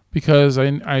 Because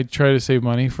I try to save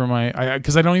money for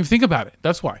because I don't even think about it.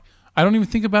 That's why. I don't even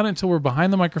think about it until we're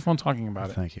behind the microphone talking about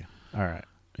it. Thank you. All right.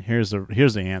 Here's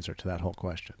the answer to that whole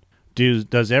question.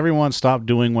 Does everyone stop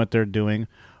doing what they're doing?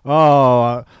 Oh,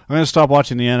 I'm going to stop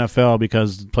watching the NFL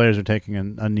because players are taking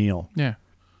a kneel. Yeah.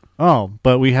 Oh,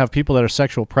 but we have people that are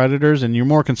sexual predators, and you're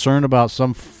more concerned about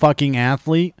some fucking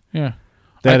athlete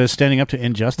that is standing up to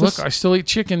injustice? Look, I still eat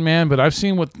chicken, man, but I've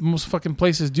seen what most fucking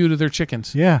places do to their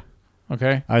chickens. Yeah.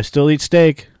 Okay? I still eat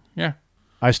steak. Yeah.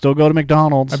 I still go to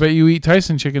McDonald's. I bet you eat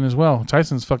Tyson chicken as well.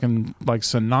 Tyson's fucking like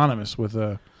synonymous with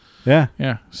yeah.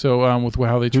 Yeah. So with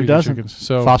how they treat the chickens.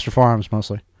 So Foster Farms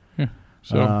mostly. Yeah.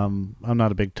 So I'm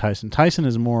not a big Tyson. Tyson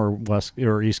is more west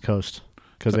or East Coast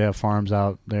because they have farms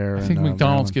out there. I think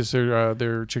McDonald's gets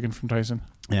their chicken from Tyson.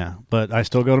 Yeah, but I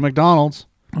still go to McDonald's.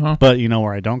 Uh-huh. But you know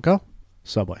where I don't go?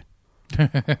 Subway.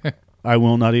 I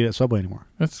will not eat at Subway anymore.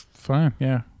 That's fine.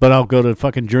 Yeah. But I'll go to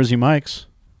fucking Jersey Mike's.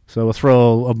 So we'll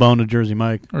throw a bone to Jersey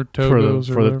Mike or Togo's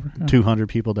for the 200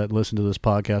 people that listen to this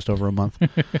podcast over a month.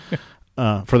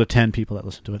 For the 10 people that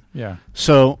listen to it. Yeah.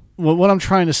 So what I'm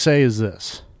trying to say is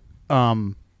this.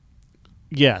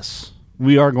 Yes,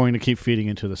 we are going to keep feeding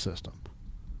into the system.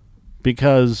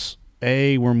 Because,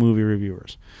 A, we're movie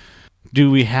reviewers.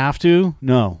 Do we have to?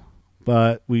 No.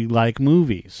 But we like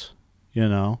movies, you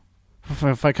know.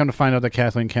 If I come to find out that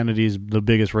Kathleen Kennedy's the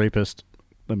biggest rapist,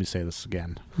 let me say this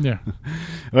again. Yeah.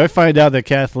 If I find out that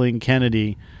Kathleen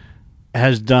Kennedy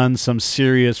has done some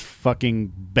serious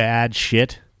fucking bad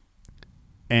shit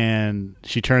and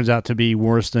she turns out to be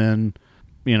worse than,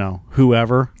 you know,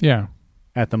 whoever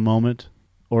at the moment,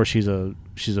 or she's a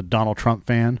Donald Trump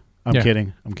fan. I'm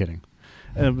kidding.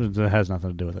 It has nothing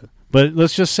to do with it. But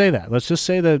let's just say that. Let's just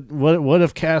say that what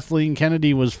if Kathleen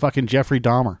Kennedy was fucking Jeffrey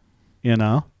Dahmer, you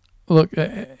know? Look,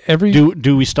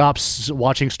 do we stop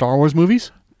watching Star Wars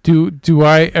movies? Do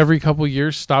I every couple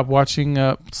years stop watching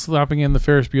slapping in the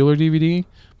Ferris Bueller DVD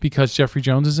because Jeffrey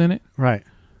Jones is in it? Right.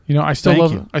 You know, I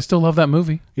still love that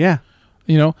movie. Yeah.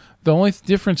 You know, the only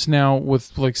difference now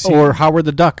with like or Howard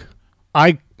the Duck.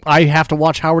 I have to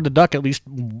watch Howard the Duck at least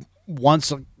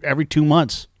once every 2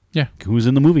 months. Yeah. Who's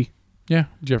in the movie? Yeah,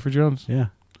 Jeffrey Jones. Yeah.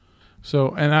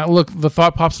 So, and the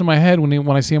thought pops in my head when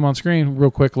I see him on screen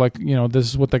real quick, like, you know, this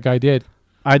is what that guy did.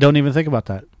 I don't even think about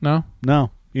that. No?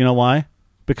 No. You know why?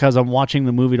 Because I'm watching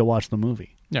the movie to watch the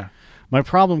movie. Yeah. My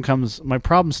problem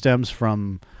stems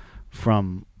from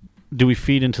do we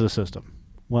feed into the system?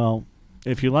 Well,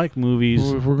 if you like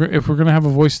movies, If we're gonna have a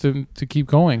voice to keep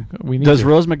going, we need. Does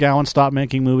Rose McGowan stop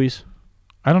making movies?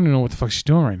 I don't even know what the fuck she's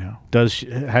doing right now.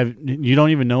 You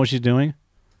don't even know what she's doing?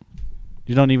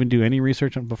 You don't even do any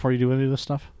research before you do any of this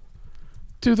stuff?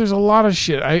 Dude, there's a lot of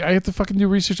shit. I have to fucking do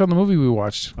research on the movie we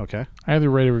watched. Okay. I have to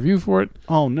write a review for it.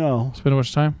 Oh no! Spend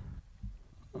much time.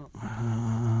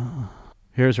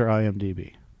 Here's her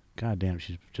IMDb. God damn,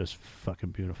 she's just fucking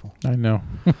beautiful. I know.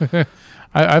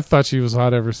 I've thought she was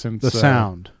hot ever since The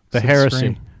Sound, The since Heresy.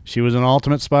 Scream. She was in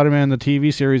Ultimate Spider-Man, the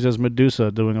TV series as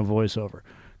Medusa, doing a voiceover.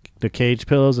 The Cage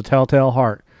Pillows, The Telltale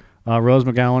Heart. Rose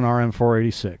McGowan,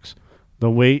 RM486.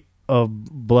 The Weight of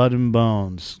Blood and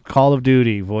Bones. Call of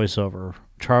Duty voiceover.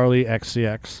 Charlie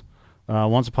XCX.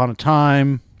 Once Upon a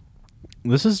Time.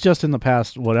 This is just in the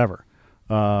past, whatever.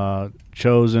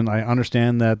 Chosen. I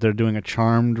understand that they're doing a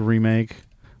Charmed remake.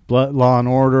 Law and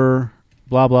Order.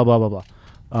 Blah blah blah blah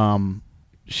blah.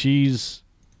 She's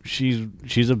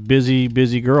a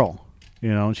busy girl.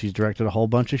 You know, she's directed a whole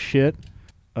bunch of shit.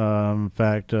 In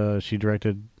fact, she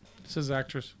directed. This is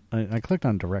actress. I clicked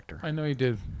on director. I know you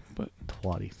did, but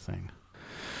Twatty thing.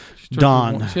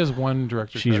 Dawn. She has one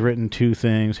director. She's written 2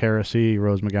 things: Heresy,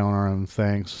 Rose McGowan, RM,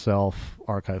 Thanks, Self,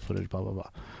 archive footage, blah blah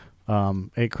blah.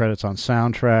 8 credits on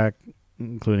soundtrack,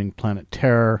 including Planet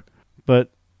Terror.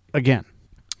 But again,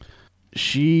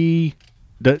 she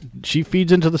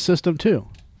feeds into the system too.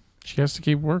 She has to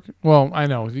keep working. Well, I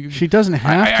know she doesn't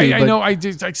have to. I know. I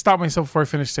stopped myself before I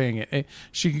finished saying it.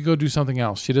 She could go do something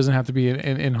else. She doesn't have to be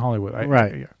in Hollywood.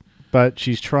 Right. But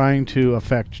she's trying to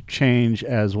affect change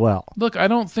as well. Look, I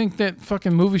don't think that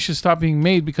fucking movies should stop being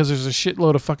made because there's a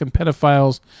shitload of fucking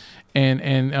pedophiles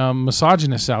and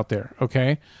misogynists out there.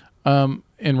 Okay, and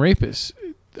rapists.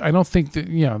 I don't think that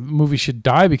movies should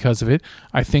die because of it.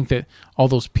 I think that all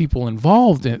those people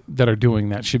involved that are doing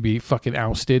that should be fucking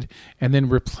ousted and then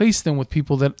replace them with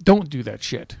people that don't do that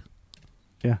shit.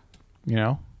 Yeah. You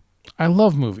know, I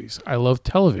love movies. I love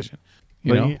television.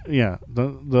 You know? Yeah.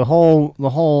 The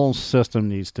whole system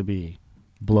needs to be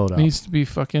blowed up. Needs to be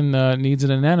fucking needs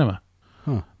an enema.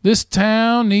 Huh. This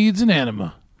town needs an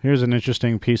enema. Here's an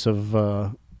interesting piece of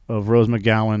Rose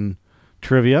McGowan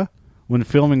trivia. When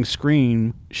filming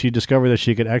Scream, she discovered that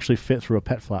she could actually fit through a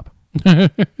pet flap.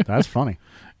 That's funny.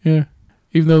 Yeah.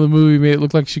 Even though the movie made it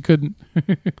look like she couldn't.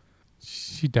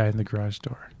 She died in the garage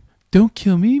door. Don't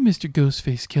kill me, Mr.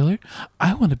 Ghostface Killer.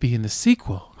 I want to be in the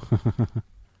sequel.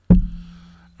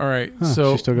 All right.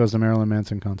 So she still goes to Marilyn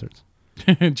Manson concerts.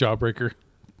 Jawbreaker.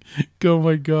 Oh,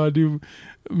 my God, dude.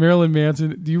 Marilyn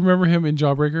Manson. Do you remember him in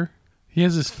Jawbreaker? He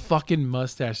has this fucking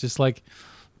mustache. Just like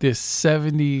this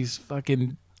 70s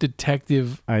fucking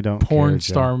detective porn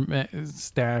star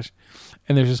stash,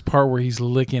 and there's this part where he's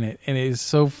licking it, and it is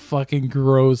so fucking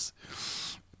gross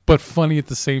but funny at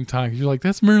the same time. You're like,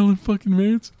 that's Marilyn fucking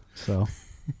Manson. So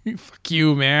fuck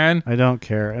you, man. I don't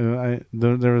care.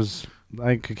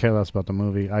 I could care less about the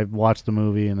movie. I watched the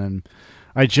movie and then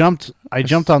I jumped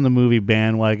on the movie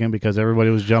bandwagon because everybody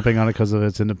was jumping on it because of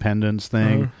its independence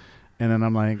thing, and then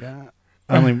I'm like,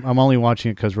 I'm only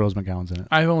watching it because Rose McGowan's in it.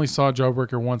 I only saw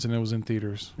Jawbreaker once, and it was in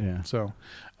theaters. Yeah. So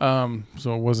it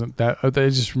wasn't that. I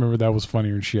just remember that was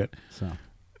funnier and shit. So,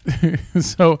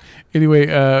 so anyway,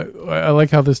 I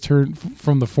like how this turned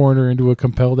from The Foreigner into a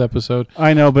compelled episode.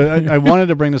 I know, but I wanted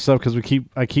to bring this up because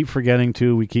I keep forgetting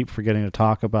to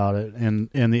talk about it, and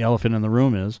the elephant in the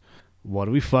room is, what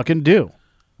do we fucking do?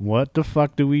 What the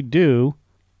fuck do we do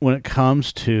when it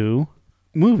comes to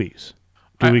movies?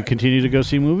 Do we continue to go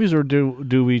see movies, or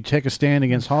do we take a stand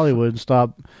against Hollywood and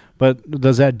stop? But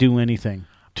does that do anything?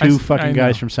 Two fucking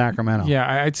guys from Sacramento.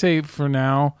 Yeah, I'd say for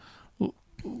now,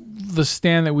 the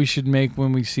stand that we should make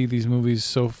when we see these movies,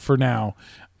 so for now,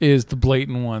 is the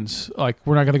blatant ones. Like,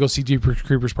 we're not going to go see Jeepers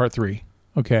Creepers Part 3,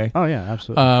 okay? Oh, yeah,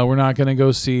 absolutely. We're not going to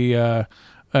go see...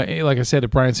 like I said,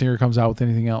 if Bryan Singer comes out with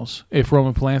anything else, if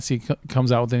Roman Polanski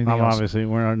comes out with anything else, obviously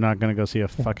we're not going to go see a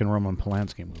fucking Roman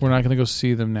Polanski movie. We're not going to go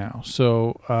see them now.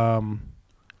 So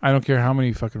I don't care how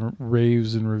many fucking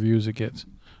raves and reviews it gets.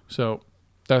 So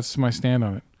that's my stand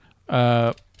on it.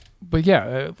 But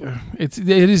yeah, it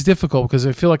is difficult because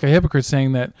I feel like a hypocrite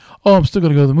saying that, oh, I'm still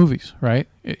going to go to the movies, right?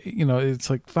 It's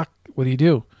like, fuck, what do you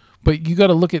do? But you got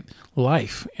to look at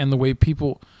life and the way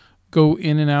people go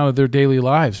in and out of their daily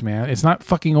lives, man. It's not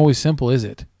fucking always simple, is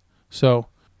it? So,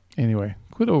 anyway,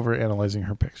 quit over analyzing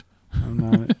her picks. I'm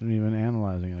not even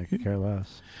analyzing it. I could care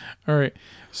less. All right.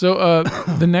 So,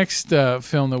 the next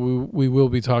film that we will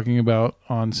be talking about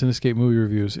on Cinescape Movie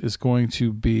Reviews is going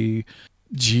to be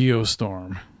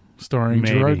Geostorm. Starring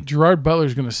Gerard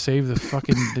Butler's going to save the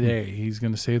fucking day. He's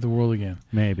going to save the world again.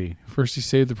 Maybe. First he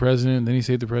saved the president, then he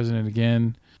saved the president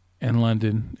again in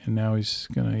London, and now he's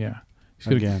going to,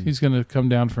 he's going to come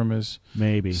down from his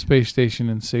space station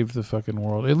and save the fucking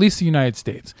world. At least the United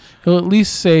States. He'll at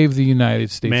least save the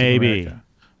United States of America.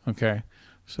 Okay.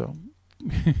 So,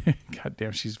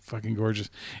 goddamn, she's fucking gorgeous.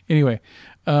 Anyway,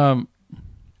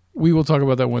 we will talk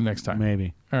about that one next time.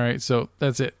 Maybe. All right, so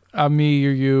that's it. I'm me,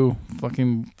 you're you.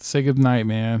 Fucking say good night,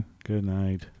 man. Good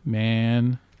night.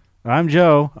 Man. I'm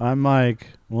Joe. I'm Mike.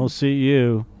 We'll see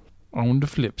you on the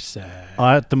flip side.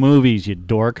 At the movies, you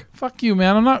dork. Fuck you,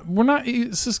 man. We're not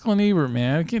Siskel and Ebert,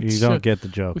 man. You don't get the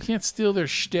joke. We can't steal their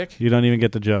shtick. You don't even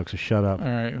get the joke, so shut up. All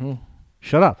right. Well.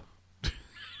 Shut up.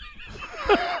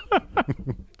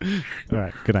 All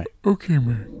right. Good night. Okay,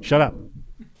 man. Shut up.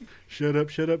 Shut up,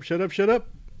 shut up, shut up, shut up.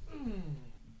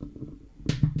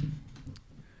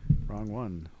 Wrong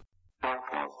one.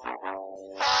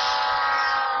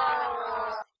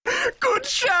 Good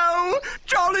show!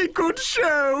 Jolly good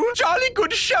show! Jolly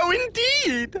good show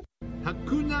indeed!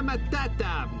 Hakuna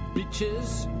Matata,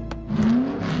 bitches.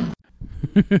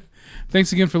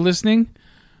 Thanks again for listening.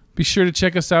 Be sure to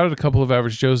check us out at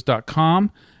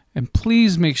acoupleofaveragejoes.com. And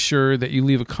please make sure that you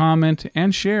leave a comment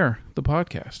and share the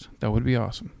podcast. That would be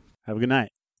awesome. Have a good night.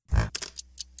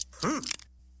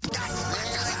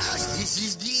 This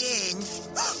is the end.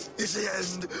 It's the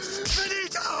end.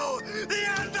 Finito! The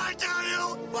end, I tell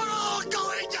you! We're all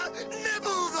going to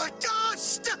nibble the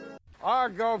dust! Or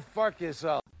go fuck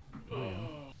yourself.